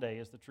Sunday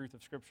is the truth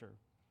of Scripture.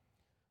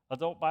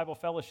 Adult Bible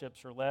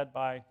fellowships are led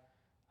by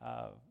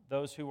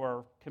those who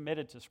are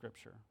committed to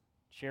Scripture,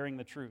 sharing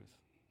the truth.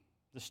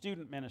 The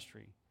student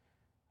ministry,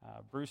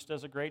 Bruce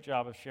does a great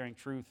job of sharing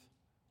truth,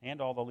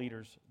 and all the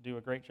leaders do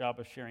a great job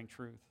of sharing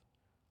truth.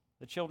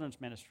 The children's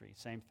ministry,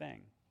 same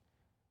thing.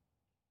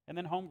 And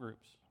then home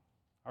groups.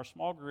 Our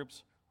small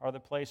groups are the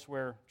place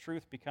where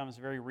truth becomes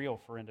very real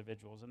for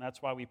individuals, and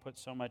that's why we put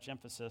so much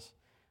emphasis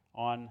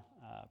on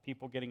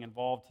people getting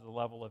involved to the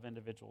level of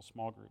individual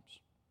small groups.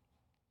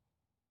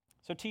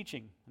 So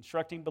teaching,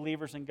 instructing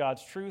believers in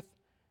God's truth,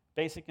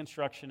 basic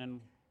instruction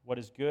in what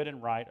is good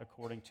and right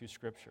according to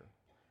Scripture.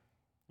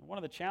 And one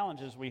of the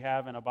challenges we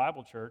have in a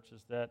Bible church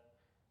is that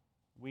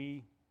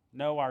we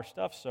know our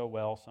stuff so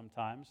well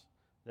sometimes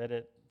that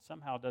it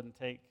somehow doesn't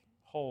take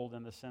hold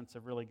in the sense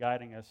of really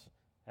guiding us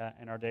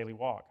in our daily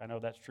walk. I know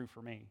that's true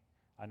for me.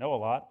 I know a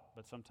lot,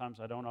 but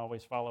sometimes I don't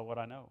always follow what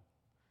I know.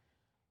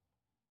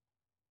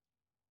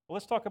 Well,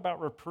 let's talk about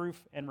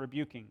reproof and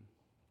rebuking.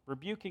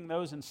 Rebuking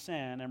those in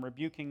sin and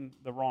rebuking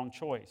the wrong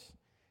choice.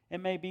 It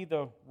may be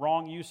the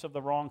wrong use of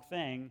the wrong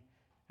thing,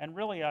 and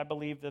really I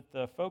believe that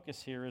the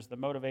focus here is the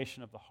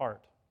motivation of the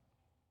heart.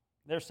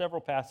 There are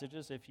several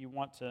passages. If you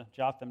want to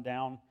jot them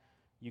down,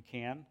 you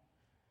can.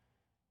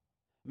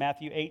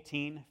 Matthew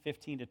 18,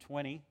 15 to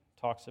 20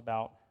 talks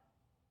about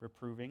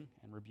reproving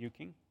and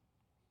rebuking.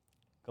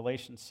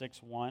 Galatians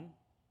 6, 1.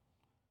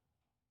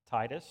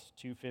 Titus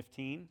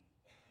 2:15.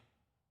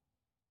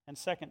 And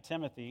 2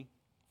 Timothy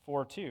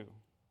 4:2,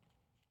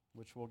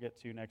 which we'll get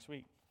to next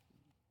week.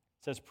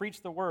 It says,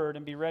 preach the word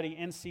and be ready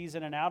in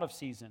season and out of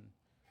season.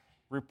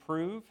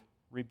 Reprove,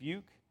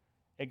 rebuke,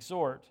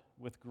 exhort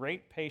with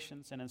great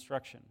patience and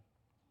instruction.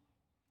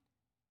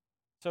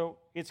 So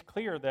it's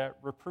clear that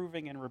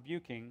reproving and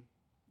rebuking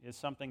is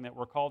something that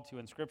we're called to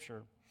in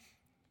Scripture.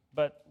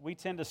 But we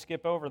tend to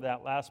skip over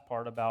that last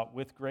part about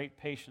with great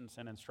patience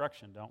and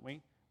instruction, don't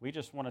we? We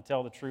just want to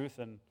tell the truth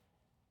and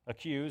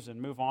accuse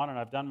and move on, and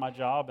I've done my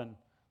job, and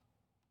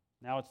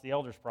now it's the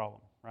elder's problem,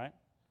 right?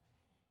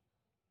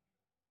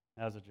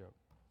 As a joke.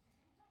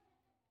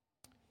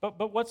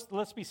 But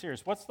let's be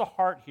serious. What's the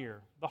heart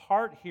here? The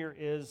heart here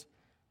is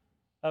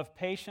of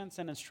patience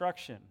and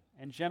instruction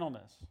and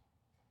gentleness.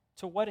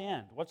 To what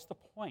end? What's the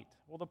point?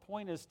 Well, the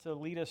point is to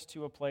lead us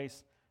to a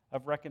place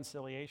of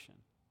reconciliation.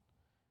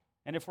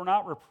 And if we're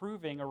not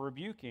reproving or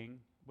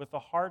rebuking with a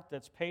heart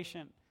that's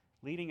patient,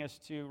 leading us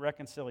to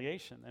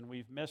reconciliation, then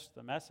we've missed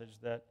the message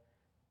that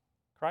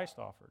Christ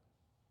offered.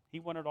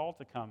 He wanted all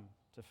to come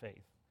to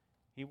faith.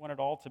 He wanted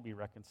all to be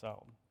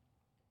reconciled.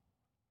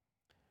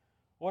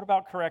 What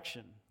about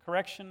correction?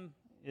 Correction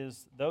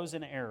is those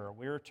in error.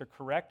 We're to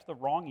correct the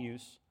wrong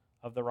use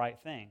of the right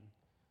thing.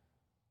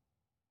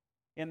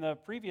 In the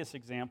previous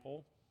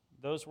example,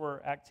 those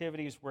were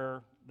activities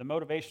where the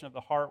motivation of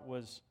the heart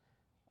was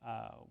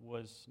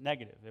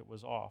negative. It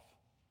was off.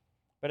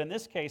 But in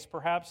this case,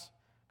 perhaps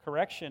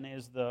correction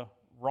is the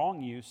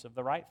wrong use of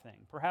the right thing.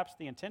 Perhaps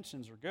the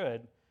intentions are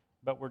good,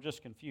 but we're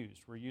just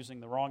confused. We're using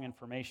the wrong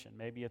information.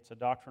 Maybe it's a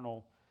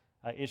doctrinal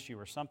issue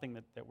or something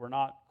that we're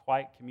not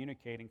quite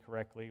communicating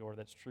correctly or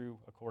that's true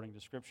according to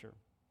Scripture.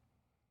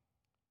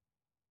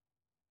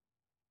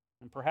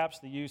 And perhaps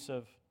the use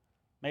of,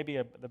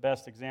 the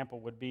best example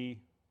would be,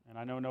 and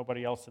I know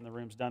nobody else in the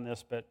room's done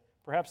this, but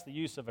perhaps the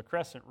use of a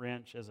crescent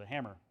wrench as a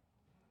hammer.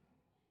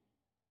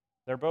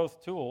 They're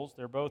both tools,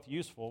 they're both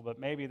useful, but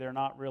maybe they're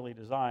not really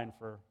designed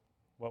for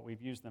what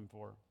we've used them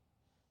for.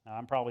 Now,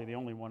 I'm probably the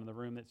only one in the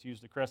room that's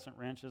used a crescent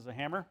wrench as a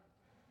hammer.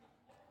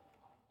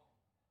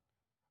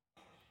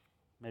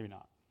 Maybe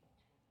not.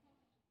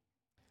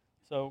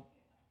 So,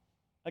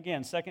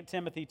 again, 2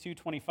 Timothy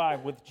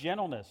 2:25, with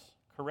gentleness,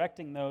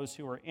 correcting those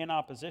who are in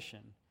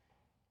opposition,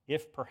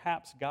 if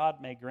perhaps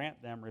God may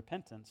grant them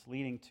repentance,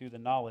 leading to the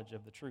knowledge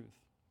of the truth.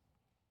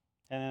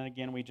 And then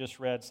again, we just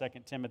read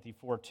 2 Timothy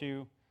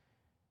 4:2,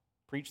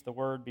 preach the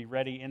word, be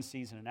ready in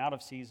season and out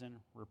of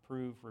season,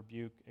 reprove,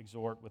 rebuke,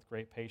 exhort with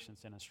great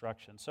patience and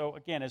instruction. So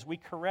again, as we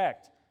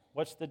correct,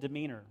 what's the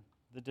demeanor?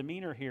 The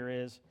demeanor here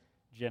is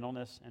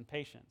gentleness and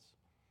patience.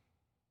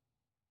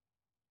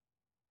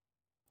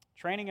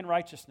 Training in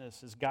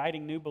righteousness is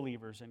guiding new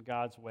believers in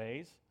God's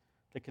ways,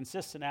 the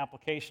consistent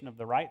application of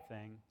the right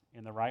thing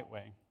in the right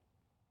way.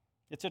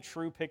 It's a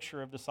true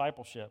picture of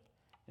discipleship.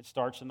 It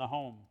starts in the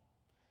home.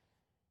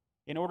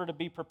 In order to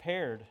be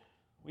prepared,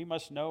 we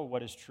must know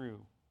what is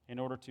true in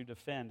order to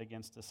defend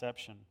against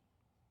deception.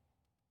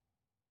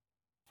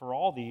 For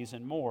all these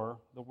and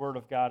more, the Word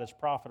of God is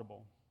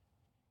profitable.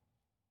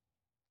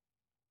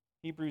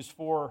 Hebrews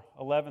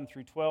 4:11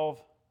 through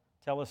 12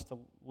 tell us to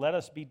let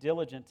us be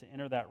diligent to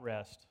enter that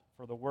rest,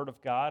 for the Word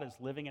of God is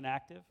living and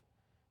active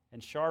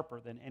and sharper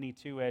than any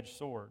two-edged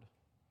sword,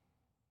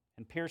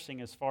 and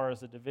piercing as far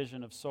as the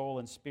division of soul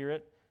and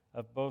spirit,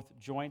 of both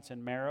joints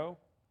and marrow,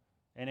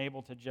 and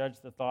able to judge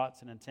the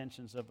thoughts and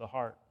intentions of the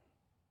heart.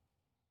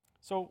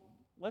 So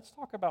let's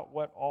talk about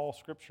what all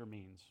Scripture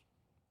means.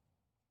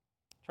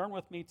 Turn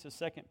with me to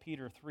 2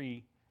 Peter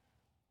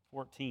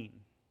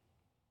 3:14.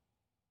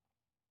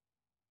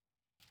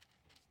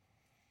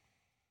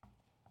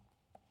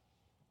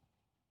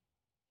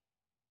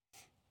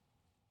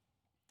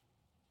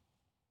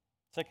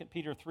 Second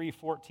Peter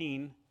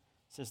 3:14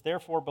 says,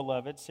 therefore,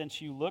 beloved, since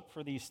you look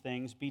for these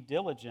things, be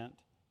diligent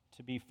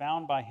to be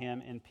found by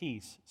him in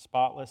peace,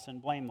 spotless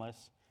and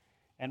blameless,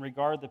 and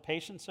regard the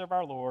patience of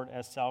our Lord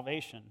as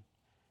salvation,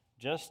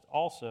 just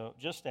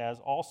as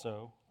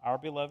also our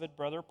beloved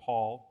brother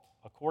Paul,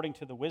 according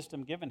to the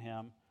wisdom given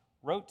him,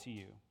 wrote to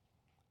you,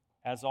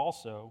 as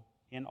also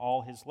in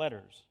all his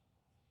letters,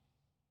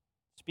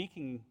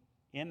 speaking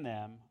in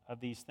them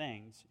of these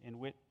things,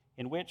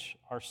 in which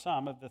are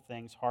some of the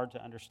things hard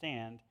to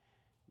understand,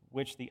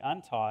 which the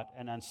untaught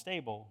and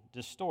unstable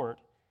distort,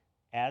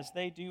 as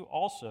they do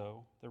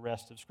also the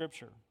rest of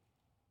Scripture,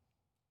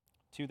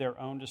 to their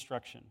own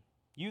destruction.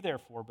 You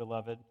therefore,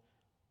 beloved,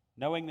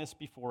 knowing this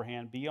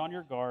beforehand, be on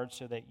your guard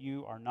so that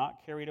you are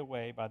not carried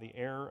away by the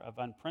error of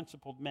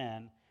unprincipled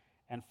men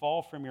and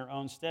fall from your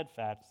own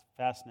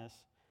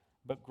steadfastness,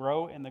 but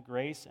grow in the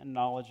grace and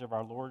knowledge of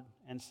our Lord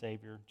and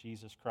Savior,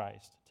 Jesus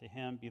Christ. To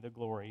him be the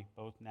glory,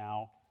 both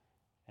now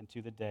and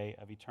to the day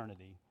of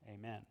eternity.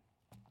 Amen.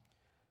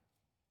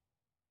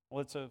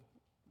 Well, it's a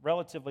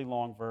relatively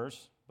long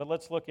verse, but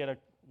let's look at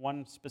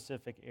one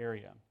specific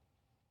area.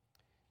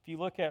 If you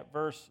look at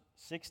verse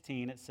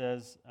 16, it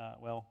says,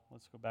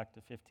 let's go back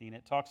to 15.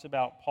 It talks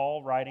about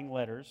Paul writing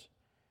letters,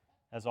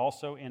 as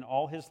also in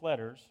all his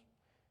letters.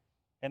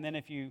 And then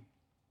if you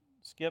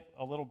skip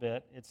a little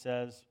bit, it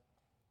says,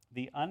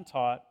 the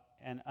untaught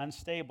and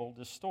unstable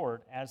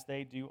distort, as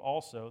they do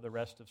also the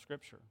rest of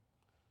Scripture.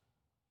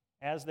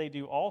 As they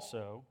do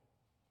also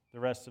the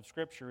rest of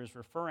Scripture is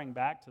referring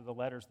back to the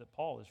letters that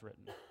Paul has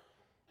written.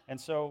 And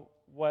so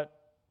what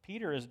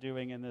Peter is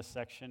doing in this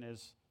section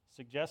is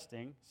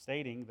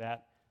stating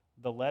that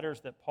the letters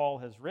that Paul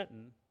has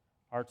written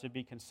are to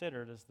be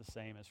considered as the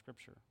same as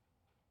Scripture.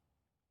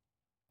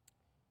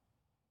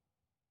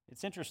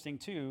 It's interesting,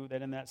 too,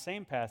 that in that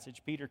same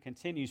passage, Peter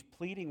continues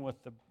pleading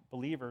with the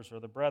believers or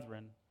the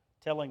brethren,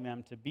 telling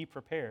them to be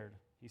prepared.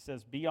 He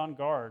says, be on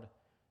guard,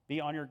 be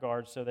on your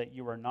guard, so that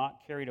you are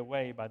not carried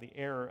away by the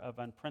error of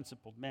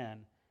unprincipled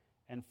men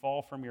and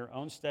fall from your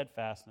own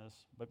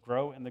steadfastness, but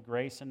grow in the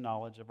grace and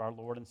knowledge of our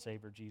Lord and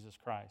Savior, Jesus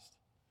Christ.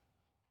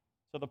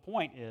 So the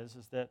point is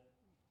that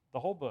the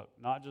whole book,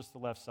 not just the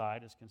left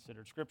side, is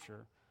considered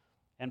Scripture,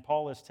 and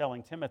Paul is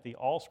telling Timothy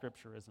all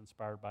Scripture is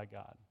inspired by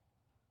God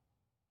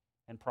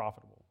and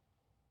profitable.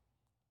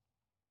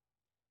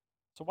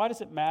 So why does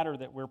it matter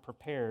that we're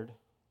prepared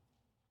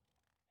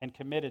and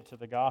committed to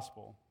the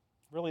gospel?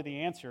 Really, the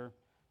answer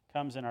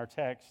comes in our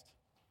text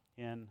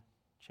in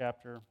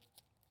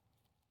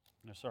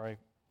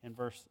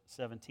verse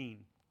 17.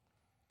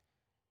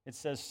 It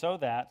says, so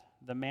that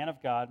the man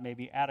of God may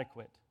be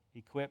adequate,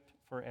 equipped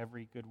for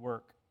every good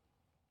work.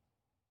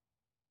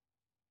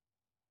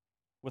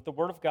 With the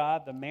word of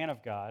God, the man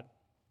of God,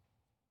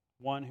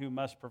 one who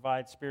must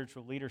provide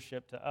spiritual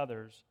leadership to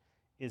others,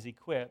 is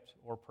equipped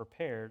or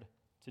prepared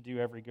to do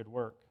every good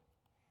work.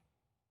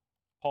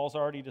 Paul's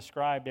already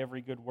described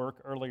every good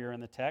work earlier in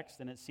the text,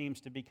 and it seems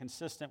to be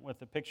consistent with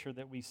the picture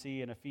that we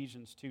see in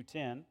Ephesians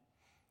 2:10.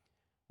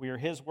 We are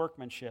his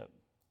workmanship,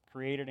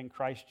 created in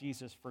Christ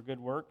Jesus for good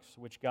works,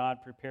 which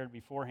God prepared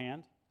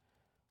beforehand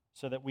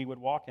so that we would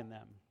walk in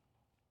them.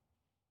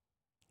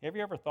 Have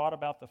you ever thought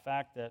about the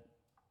fact that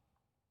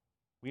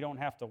we don't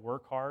have to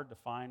work hard to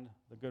find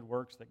the good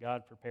works that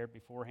God prepared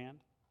beforehand?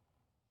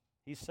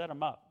 He set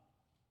them up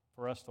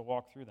for us to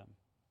walk through them.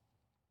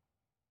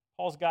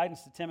 Paul's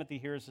guidance to Timothy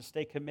here is to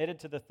stay committed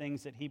to the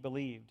things that he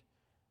believed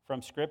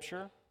from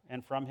Scripture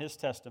and from his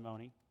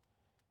testimony,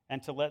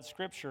 and to let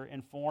Scripture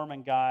inform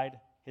and guide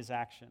his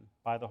action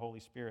by the Holy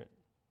Spirit.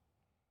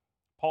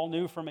 Paul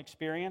knew from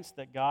experience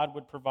that God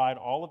would provide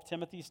all of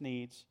Timothy's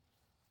needs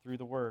through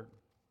the Word.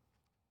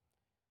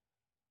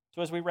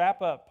 So as we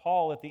wrap up,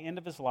 Paul at the end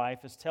of his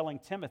life is telling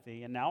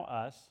Timothy, and now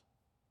us,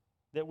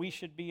 that we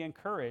should be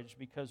encouraged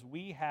because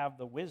we have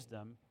the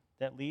wisdom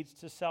that leads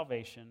to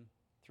salvation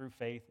through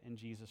faith in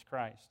Jesus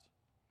Christ.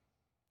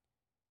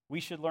 We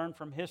should learn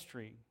from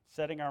history,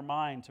 setting our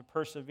mind to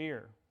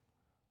persevere.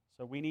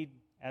 So we need,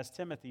 as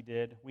Timothy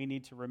did, we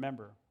need to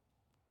remember.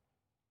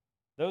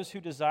 Those who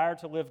desire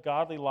to live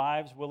godly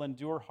lives will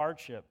endure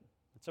hardship.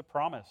 It's a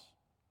promise.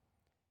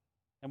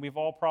 And we've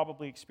all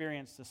probably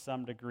experienced to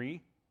some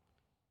degree.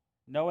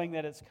 Knowing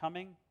that it's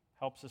coming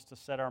helps us to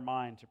set our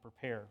mind to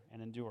prepare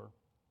and endure.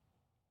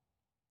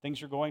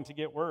 Things are going to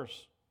get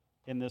worse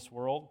in this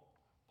world.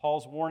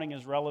 Paul's warning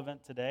is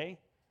relevant today.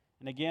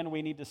 And again,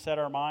 we need to set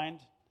our mind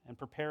and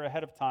prepare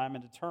ahead of time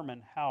and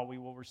determine how we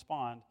will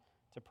respond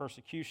to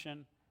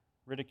persecution,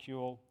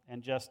 ridicule,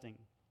 and jesting.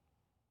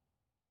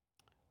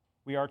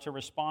 We are to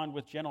respond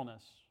with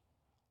gentleness.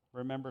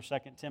 Remember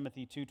 2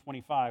 Timothy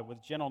 2:25,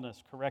 with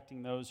gentleness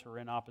correcting those who are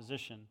in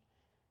opposition,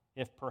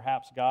 if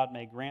perhaps God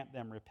may grant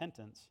them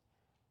repentance,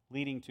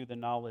 leading to the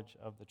knowledge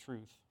of the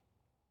truth.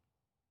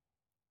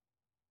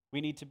 We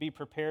need to be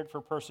prepared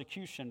for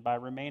persecution by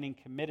remaining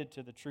committed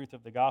to the truth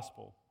of the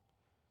gospel.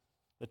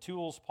 The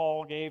tools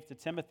Paul gave to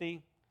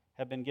Timothy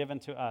have been given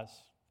to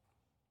us: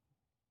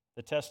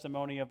 the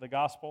testimony of the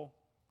gospel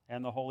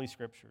and the Holy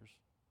Scriptures.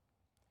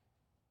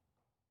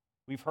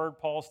 We've heard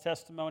Paul's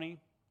testimony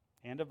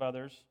and of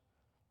others,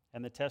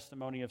 and the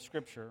testimony of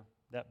Scripture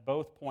that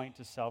both point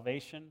to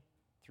salvation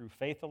through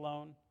faith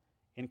alone,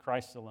 in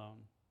Christ alone.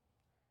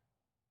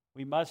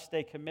 We must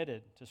stay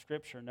committed to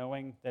Scripture,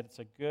 knowing that it's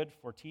a good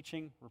for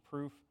teaching,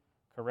 reproof,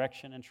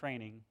 correction, and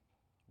training.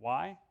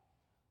 Why?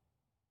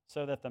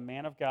 So that the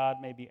man of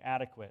God may be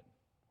adequate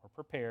or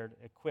prepared,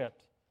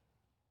 equipped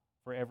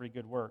for every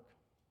good work.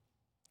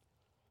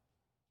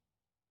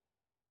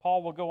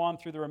 Paul will go on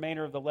through the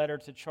remainder of the letter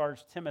to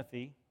charge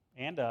Timothy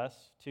and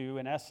us to,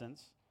 in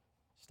essence,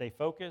 stay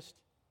focused,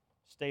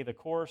 stay the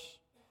course,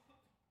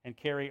 and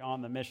carry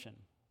on the mission.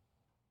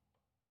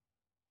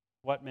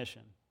 What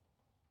mission?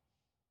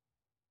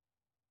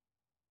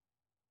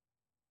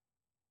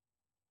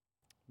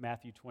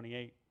 Matthew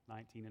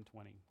 28:19 and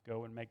 20.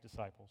 Go and make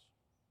disciples.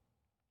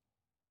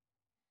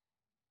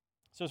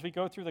 So as we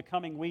go through the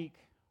coming week,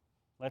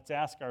 let's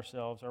ask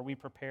ourselves, are we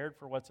prepared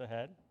for what's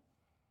ahead?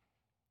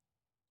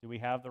 Do we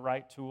have the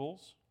right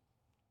tools?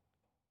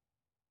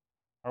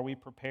 Are we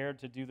prepared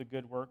to do the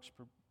good works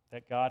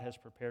that God has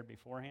prepared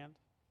beforehand?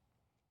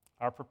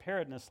 Our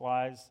preparedness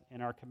lies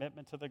in our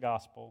commitment to the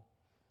gospel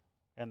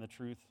and the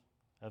truth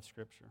of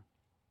Scripture.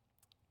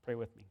 Pray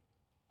with me.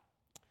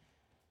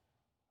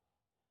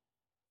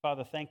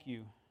 Father, thank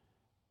you.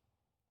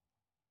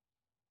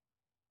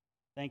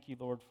 Thank you,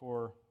 Lord,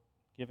 for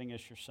giving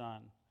us your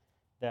Son,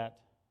 that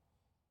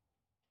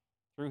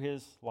through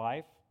his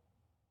life,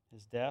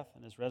 his death,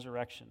 and his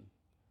resurrection,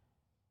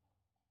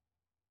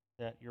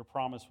 that your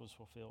promise was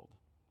fulfilled.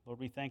 Lord,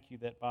 we thank you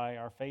that by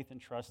our faith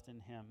and trust in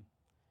him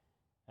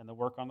and the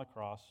work on the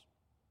cross,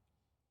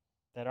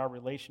 that our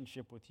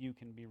relationship with you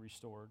can be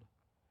restored.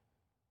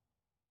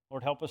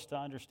 Lord, help us to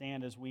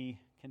understand as we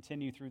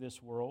continue through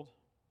this world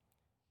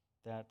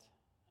that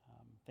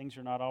things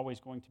are not always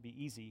going to be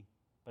easy,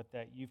 but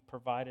that you've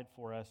provided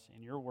for us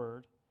in your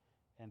word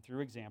and through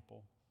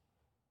example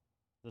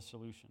the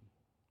solution.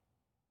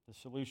 The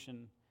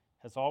solution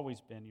has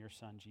always been your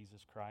Son,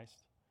 Jesus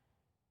Christ.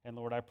 And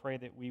Lord, I pray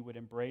that we would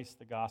embrace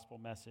the gospel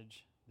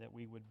message, that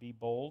we would be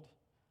bold,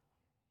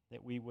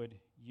 that we would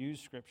use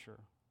Scripture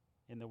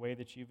in the way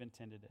that you've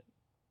intended it,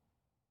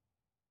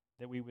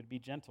 that we would be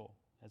gentle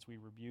as we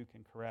rebuke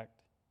and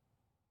correct,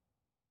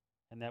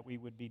 and that we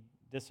would be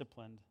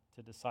disciplined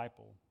to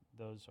disciple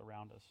those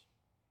around us.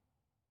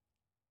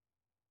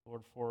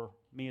 Lord, for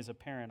me as a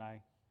parent,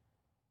 I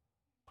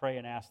pray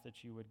and ask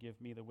that you would give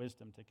me the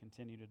wisdom to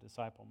continue to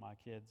disciple my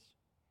kids.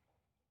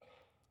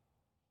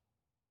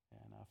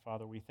 And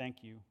Father, we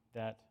thank you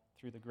that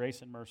through the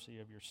grace and mercy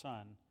of your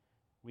Son,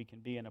 we can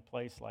be in a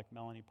place like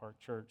Melanie Park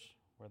Church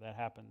where that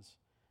happens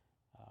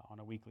on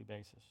a weekly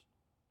basis.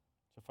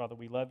 So Father,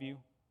 we love you.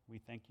 We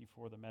thank you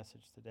for the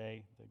message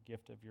today, the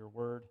gift of your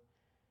word.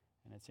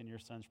 And it's in your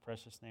Son's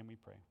precious name we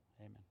pray.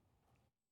 Amen.